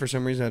enjoying it for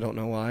some reason. I don't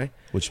know why.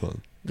 Which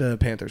one? The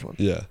Panthers one.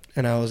 Yeah.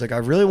 And I was like, I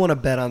really want to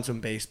bet on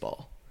some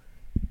baseball.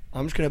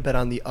 I'm just going to bet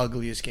on the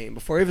ugliest game.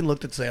 Before I even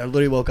looked at today, I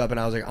literally woke up and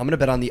I was like, I'm going to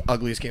bet on the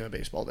ugliest game of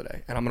baseball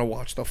today. And I'm going to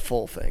watch the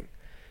full thing.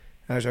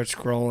 And I started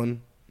scrolling.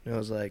 And I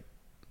was like,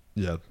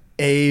 yeah,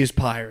 A's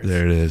Pirates.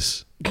 There it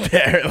is.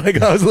 There.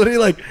 Like, I was literally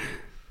like,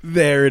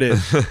 there it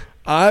is.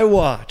 I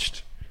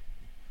watched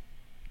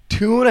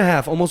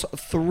 2.5, almost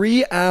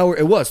 3 hour.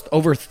 It was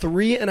over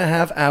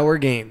 3.5 hour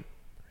game.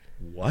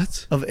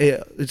 What?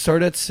 It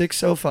started at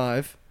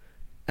 6:05.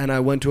 And I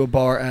went to a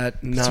bar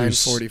at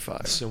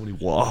 9:45. So many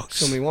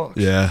walks.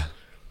 Yeah.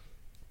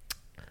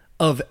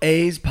 Of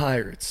A's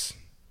Pirates.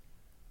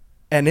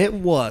 And it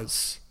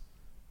was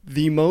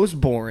the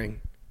most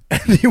boring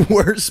and the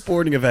worst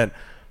sporting event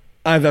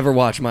I've ever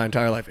watched in my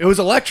entire life. It was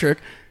electric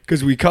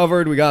because we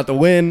got the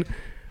win.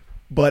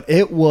 But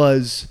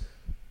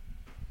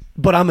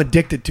I'm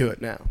addicted to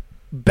it now.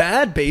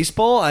 Bad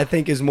baseball, I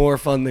think, is more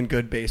fun than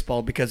good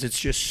baseball because it's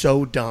just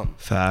so dumb.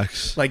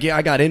 Facts. Like, yeah,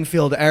 I got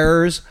infield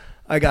errors.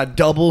 I got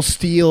double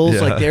steals.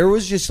 Yeah. Like, there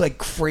was just like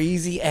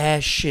crazy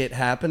ass shit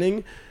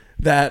happening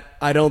that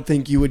I don't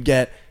think you would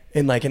get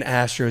in like an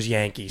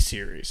Astros-Yankees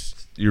series.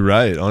 You're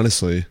right.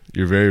 Honestly,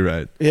 you're very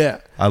right. Yeah.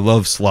 I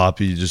love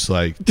sloppy, just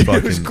like Dude,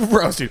 fucking. it was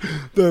gross, dude.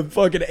 The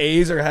fucking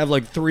A's have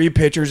like 3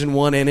 pitchers in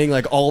one inning.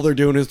 Like, all they're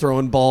doing is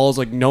throwing balls.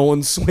 Like, no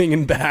one's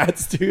swinging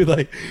bats, dude.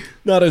 Like,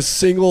 not a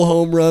single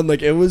home run.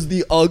 Like, it was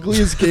the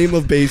ugliest game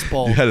of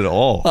baseball You had it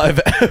all. I've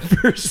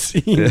ever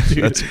seen, Yeah,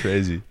 dude. that's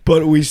crazy.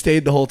 But we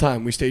stayed the whole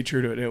time. We stayed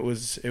true to it. And it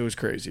was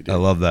crazy, dude. I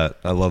love that.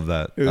 It was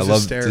I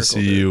love to hysterical,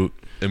 see dude. you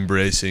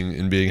embracing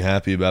and being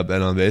happy about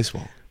betting on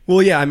baseball.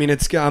 Well, yeah, I mean,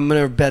 I'm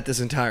going to bet this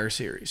entire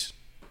series.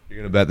 You're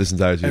gonna bet this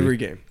entire series? Every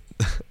game.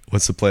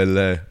 What's the play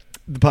today?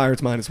 The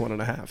Pirates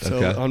 -1.5. So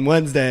Okay. on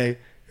Wednesday,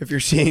 if you're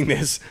seeing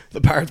this, the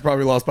Pirates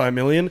probably lost by 1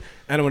 million,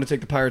 and I'm going to take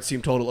the Pirates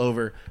team total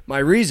over. My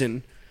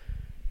reason,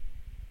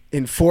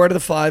 in 4 out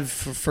of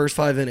the first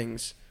 5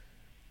 innings,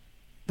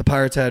 the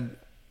Pirates had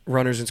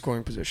runners in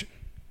scoring position.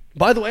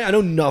 By the way, I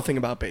know nothing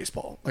about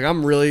baseball. Like,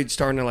 I'm really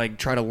starting to like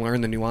try to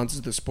learn the nuances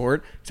of the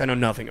sport because I know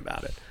nothing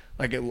about it.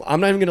 Like, I'm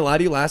not even going to lie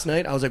to you. Last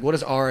night, I was like, what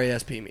does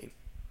RASP mean?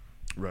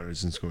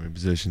 Runners in scoring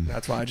position.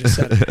 That's why I just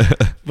said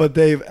it. But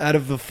out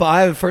of the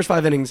first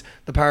 5 innings,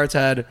 the Pirates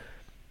had,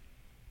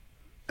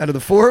 out of the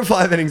 4 or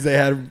 5 innings, they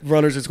had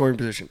runners in scoring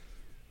position.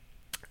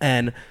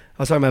 And I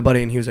was talking to my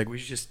buddy, and he was like, "We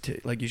should just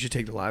you should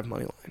take the live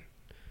money line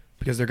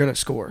because they're gonna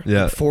score.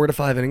 Yeah. 4 to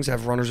 5 innings,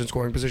 have runners in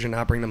scoring position,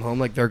 not bring them home.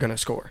 Like, they're gonna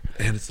score."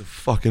 And it's the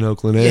fucking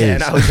Oakland A's. Yeah,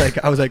 and I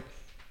was like.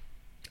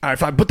 All right,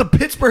 fine. But the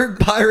Pittsburgh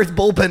Pirates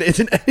bullpen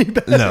isn't any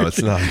better. No,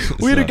 it's not.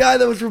 We had a guy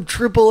that was from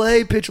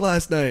AAA pitch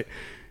last night.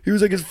 He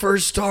was like his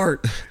first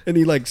start, and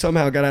he like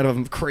somehow got out of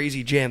a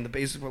crazy jam. The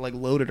bases were like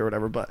loaded or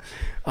whatever. But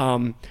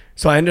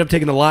so I ended up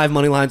taking the live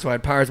money line. So I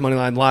had Pirates money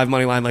line, live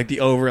money line, like the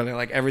over, and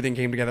like everything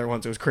came together at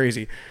once. It was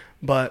crazy.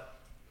 But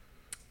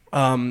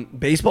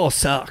baseball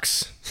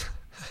sucks.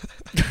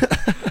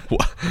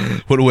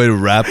 What a way to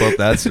wrap up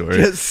that story.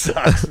 It just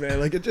sucks, man.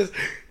 Like, it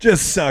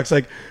just sucks.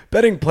 Like,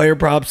 betting player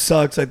props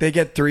sucks. Like, they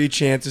get 3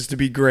 chances to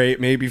be great,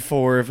 maybe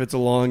 4 if it's a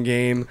long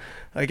game.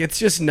 Like, it's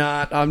just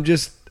not.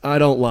 I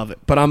don't love it.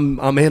 But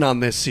I'm in on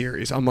this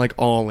series. I'm like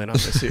all in on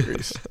this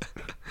series.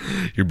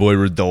 Your boy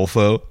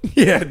Rodolfo.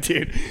 Yeah,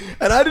 dude.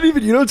 And I didn't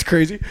even. You know what's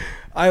crazy?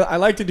 I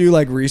like to do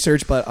like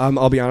research, but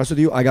I'll be honest with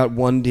you. I got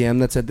one DM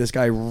that said this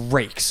guy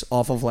rakes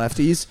off of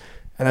lefties,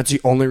 and that's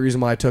the only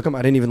reason why I took him.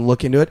 I didn't even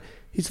look into it.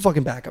 He's a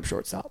fucking backup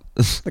shortstop.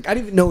 Like, I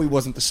didn't even know he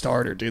wasn't the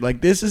starter, dude.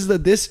 Like,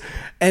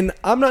 and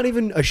I'm not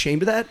even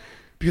ashamed of that,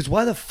 because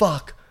why the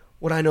fuck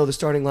would I know the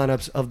starting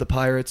lineups of the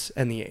Pirates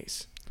and the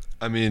A's?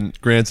 I mean,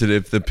 granted,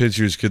 if the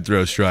pitchers could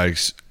throw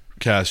strikes,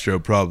 Castro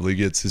probably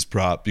gets his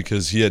prop,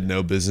 because he had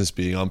no business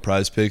being on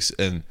Prize Picks.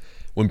 And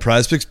when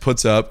Prize Picks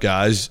puts up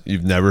guys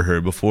you've never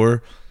heard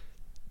before,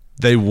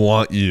 they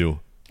want you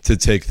to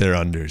take their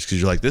unders, because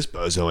you're like, this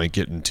bozo ain't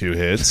getting 2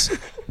 hits.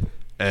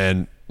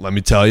 And let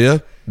me tell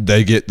you,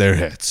 they get their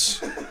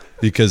hits,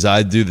 because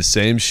I do the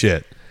same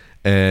shit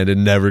and it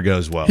never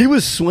goes well. He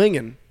was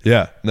swinging.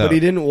 Yeah, no. But he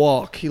didn't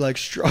walk. He like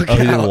struck out.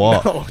 He didn't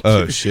walk. No,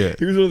 oh, shit.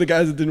 He was one of the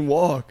guys that didn't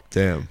walk.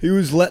 Damn. He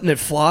was letting it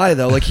fly,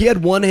 though. Like, he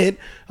had one hit.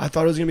 I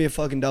thought it was going to be a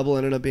fucking double.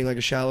 Ended up being like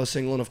a shallow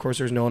single. And, of course,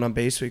 there's no one on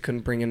base, so he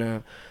couldn't bring in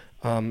an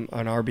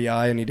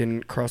RBI, and he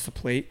didn't cross the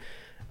plate.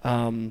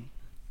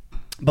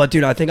 But,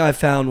 dude, I think I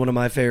found one of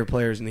my favorite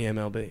players in the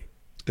MLB.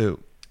 Ew.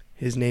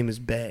 His name is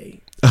Bay.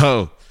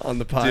 Oh. On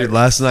the Pirates. Dude,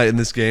 last night in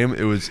this game,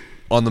 it was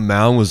on the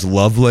mound was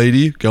Love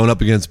Lady going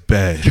up against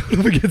Bay.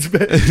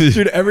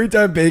 Dude, every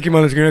time Bay came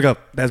on the screen, I go,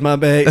 that's my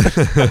Bay.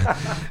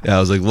 Yeah, I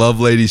was like,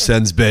 Love Lady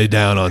sends Bay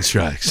down on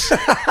strikes.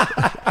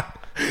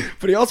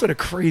 But he also had a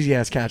crazy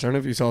ass catch. I don't know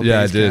if you saw.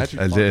 Yeah, Bay's I did. Catch.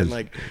 I did.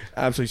 Like,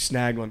 absolutely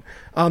snagged one.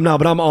 No,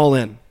 but I'm all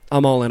in.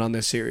 I'm all in on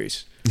this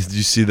series. Did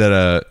you see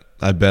that?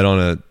 I bet on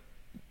a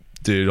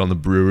dude on the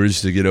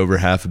Brewers to get over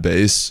half a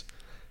base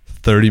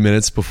 30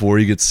 minutes before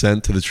he gets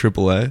sent to the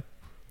AAA.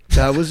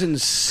 That was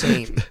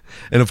insane.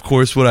 And of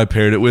course, what I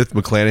paired it with,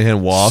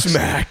 McClanahan walks.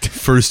 Smacked.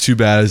 First 2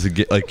 batters,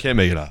 like, can't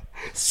make it up.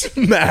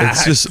 Smacked.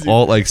 It's just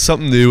all like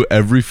something new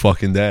every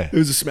fucking day. It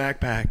was a smack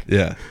pack.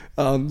 Yeah.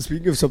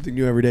 Speaking of something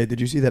new every day,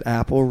 did you see that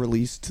Apple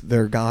released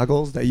their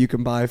goggles that you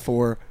can buy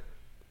for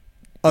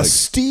a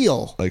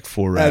steal? Like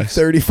 4 at racks.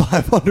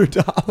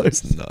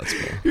 $3,500. Nuts,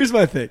 bro. Here's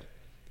my thing.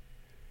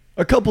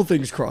 A couple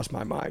things cross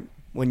my mind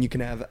when you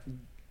can have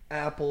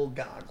Apple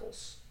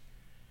goggles.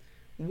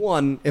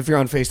 One, if you're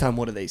on FaceTime,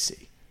 what do they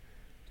see?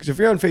 Because if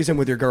you're on FaceTime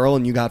with your girl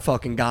and you got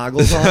fucking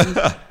goggles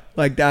on,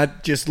 like,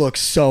 that just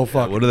looks so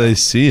fucking. What do they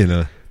see in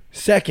a?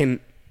 Second,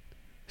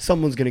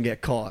 someone's going to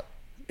get caught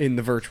in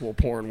the virtual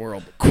porn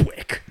world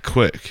quick.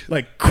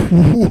 Like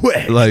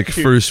Dude.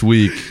 First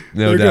week,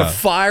 no They're doubt. going to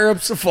fire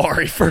up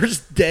Safari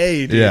first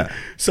day, dude. Yeah.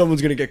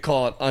 Someone's going to get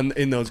caught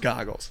in those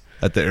goggles.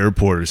 At the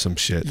airport or some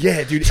shit.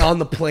 Yeah, dude. On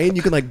the plane,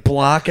 you can like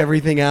block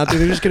everything out. Dude,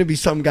 there's just gonna be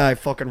some guy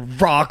fucking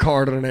rock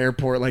hard on an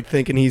airport, like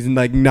thinking he's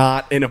like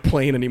not in a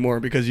plane anymore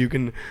because you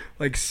can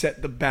like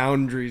set the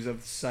boundaries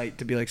of the site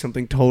to be like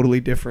something totally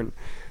different.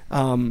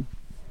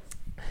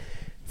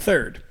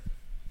 Third,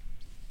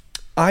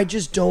 I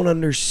just don't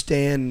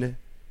understand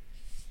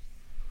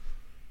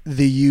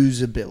the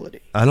usability.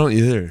 I don't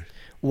either.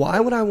 Why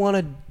would I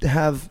want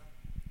to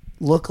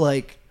look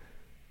like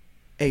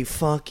a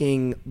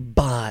fucking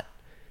bot?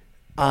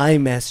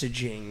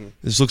 iMessaging.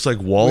 This looks like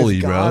Wall-E,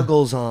 with bro.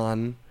 Goggles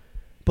on,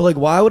 but like,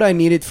 why would I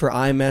need it for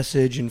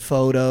iMessage and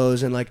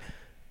photos and like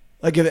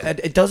if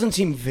it doesn't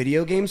seem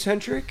video game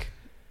centric?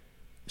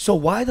 So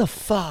why the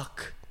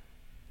fuck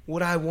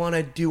would I want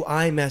to do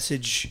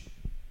iMessage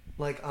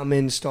like I'm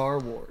in Star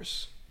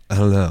Wars? I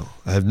don't know.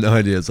 I have no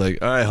idea. It's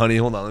like, all right, honey,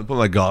 hold on. Let me put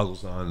my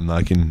goggles on and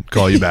I can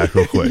call you back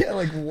real quick. Yeah,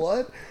 like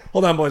what?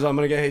 Hold on, boys. I'm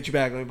gonna hit you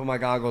back. Let me put my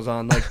goggles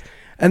on. Like,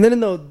 and then in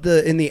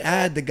the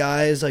ad, the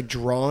guy is like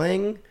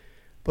drawing,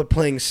 but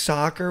playing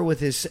soccer with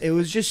his. It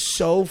was just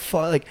so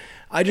fun. Like,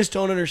 I just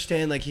don't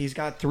understand. Like, he's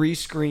got 3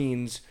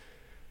 screens,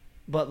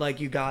 but like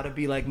you gotta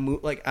be like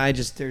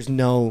there's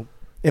no.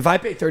 If I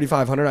pay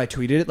 $3,500, I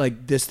tweeted it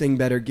like, this thing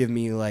better give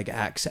me like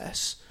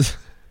access.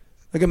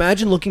 Like,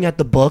 imagine looking at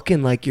the book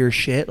and like your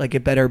shit. Like,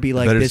 it better be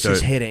like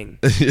is hitting.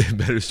 It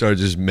better start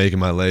just making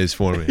my lays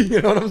for me.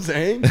 You know what I'm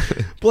saying?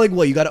 But like,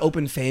 what, you got to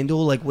open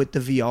FanDuel like with the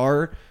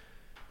VR?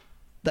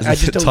 I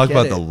just don't talk get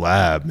about it. the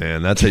lab,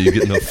 man. That's how you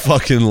get in the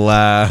fucking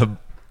lab.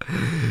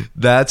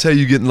 That's how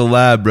you get in the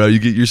lab, bro. You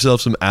get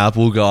yourself some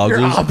Apple goggles.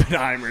 You're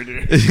Oppenheimer,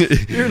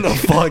 dude. You're in the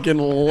fucking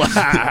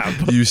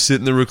lab. You sit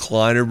in the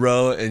recliner,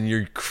 bro, and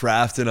you're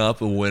crafting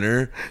up a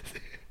winner.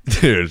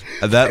 Dude,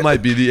 that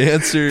might be the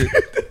answer.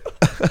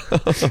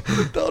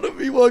 The thought of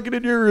me walking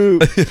in your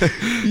room,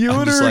 you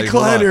in a like,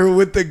 recliner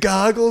with the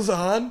goggles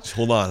on.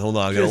 Hold on.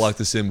 I gotta lock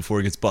this in before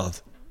it gets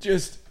bumped.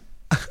 Just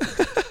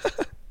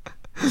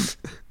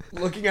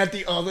looking at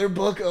the other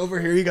book over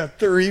here. You got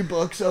 3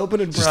 books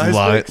open and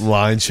just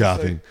line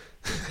shopping.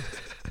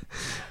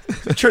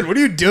 Trent, what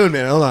are you doing,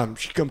 man? Hold on,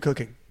 I'm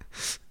cooking.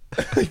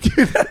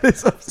 Dude, that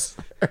is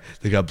absurd.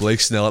 They got Blake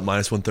Snell at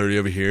minus 130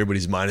 over here, but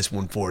he's minus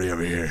 140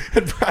 over here.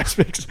 And Prize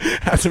Picks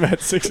has him at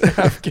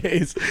 6.5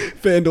 Ks.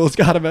 FanDuel's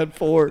got him at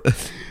 4.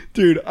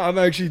 Dude, I'm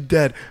actually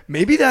dead.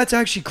 Maybe that's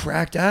actually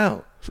cracked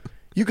out.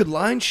 You could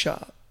line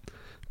shop.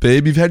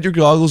 Babe, you've had your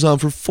goggles on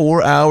for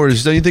 4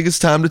 hours. Don't you think it's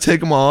time to take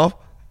them off?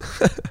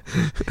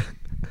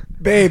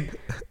 Babe,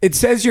 it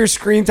says your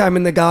screen time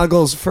in the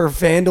goggles for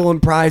FanDuel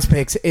and Prize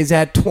Picks is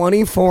at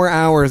 24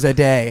 hours a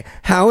day.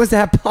 How is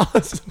that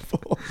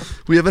possible?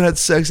 We haven't had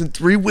sex in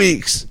 3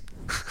 weeks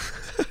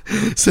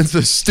since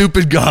the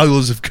stupid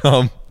goggles have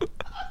come.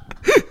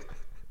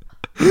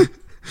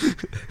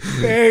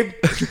 Babe,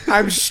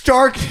 I'm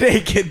stark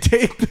naked.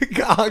 Take the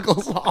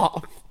goggles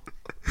off.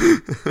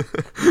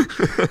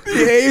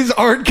 The A's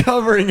aren't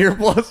covering your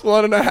plus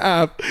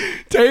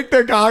 1.5. Take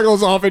the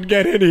goggles off and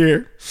get in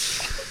here.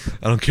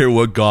 I don't care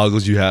what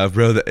goggles you have,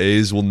 bro. The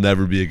A's will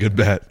never be a good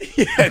bet.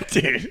 Yeah,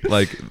 dude.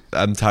 Like,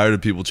 I'm tired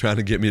of people trying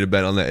to get me to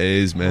bet on the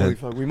A's, man. Holy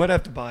fuck. We might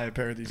have to buy a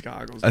pair of these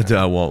goggles.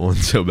 I want one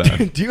so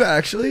bad. Do you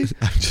actually?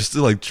 Just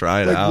to like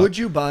try it like, out. would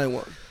you buy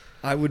one?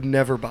 I would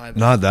never buy them.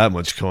 Not that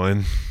much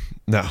coin.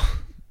 No.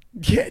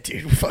 Yeah,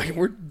 dude. Fucking,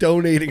 we're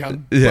donating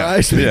on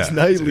Prize Picks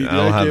nightly.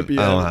 I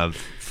don't have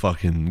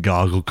fucking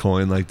goggle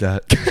coin like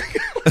that.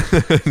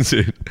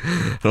 Dude,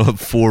 I don't have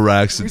 4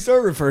 racks. Can we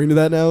start referring to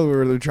that now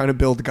where they're trying to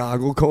build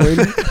goggle coin?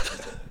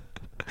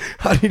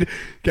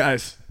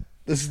 Guys,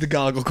 this is the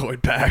goggle coin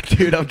pack,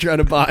 dude. I'm trying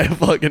to buy a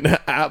fucking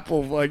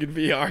Apple fucking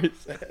VR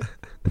set.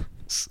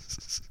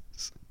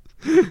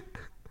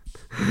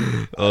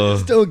 I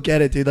just don't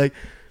get it, dude. Like,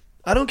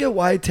 I don't get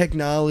why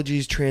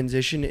technology's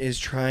transition is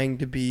trying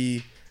to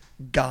be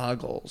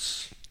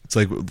goggles. It's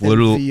like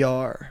literal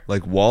VR.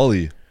 Like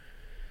Wall-E.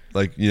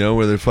 Like, you know,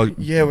 where they're fucking...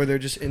 Yeah, where they're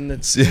just in the...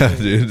 Yeah,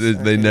 dude.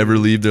 They never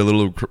leave their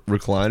little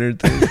recliner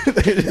thing.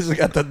 They just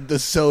got the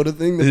soda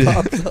thing that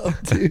pops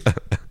up, dude.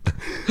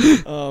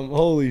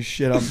 Holy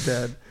shit, I'm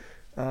dead.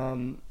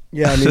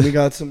 Yeah, I mean, we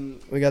got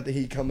the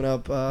Heat coming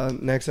up.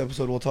 Next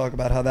episode, we'll talk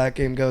about how that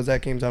game goes.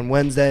 That game's on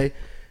Wednesday.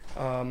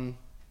 I'm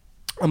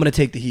going to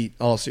take the Heat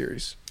all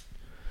series.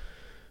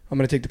 I'm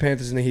going to take the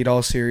Panthers and the Heat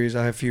all series.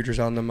 I have futures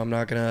on them. I'm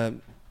not going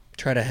to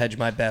try to hedge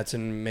my bets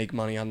and make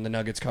money on the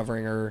Nuggets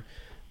covering or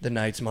the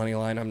Knights money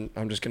line.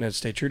 I'm just going to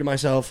stay true to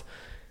myself.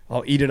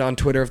 I'll eat it on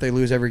Twitter if they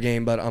lose every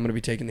game, but I'm going to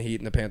be taking the Heat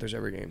and the Panthers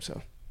every game.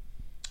 So,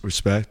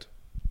 respect.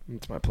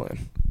 That's my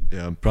plan.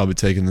 Yeah, I'm probably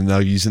taking the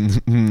Nuggies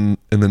and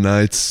the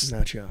Knights.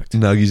 Not shocked.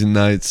 Nuggies and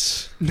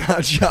Knights.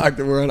 Not shocked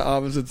that we're on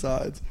opposite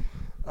sides.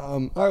 All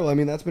right, well, I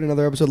mean, that's been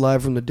another episode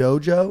live from the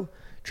dojo.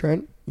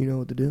 Trent, you know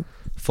what to do.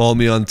 Follow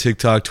me on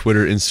TikTok,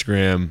 Twitter,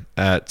 Instagram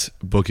at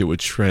Book It with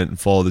Trent, and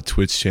follow the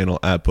Twitch channel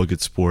at Book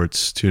It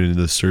Sports. Tune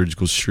into the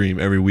Surgical Stream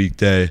every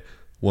weekday,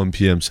 1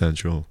 p.m.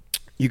 Central.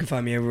 You can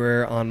find me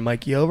everywhere on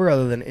Mikey Over.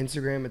 Other than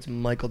Instagram, it's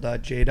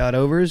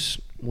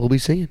michael.j.overs. We'll be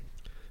seeing.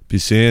 Be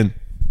seeing.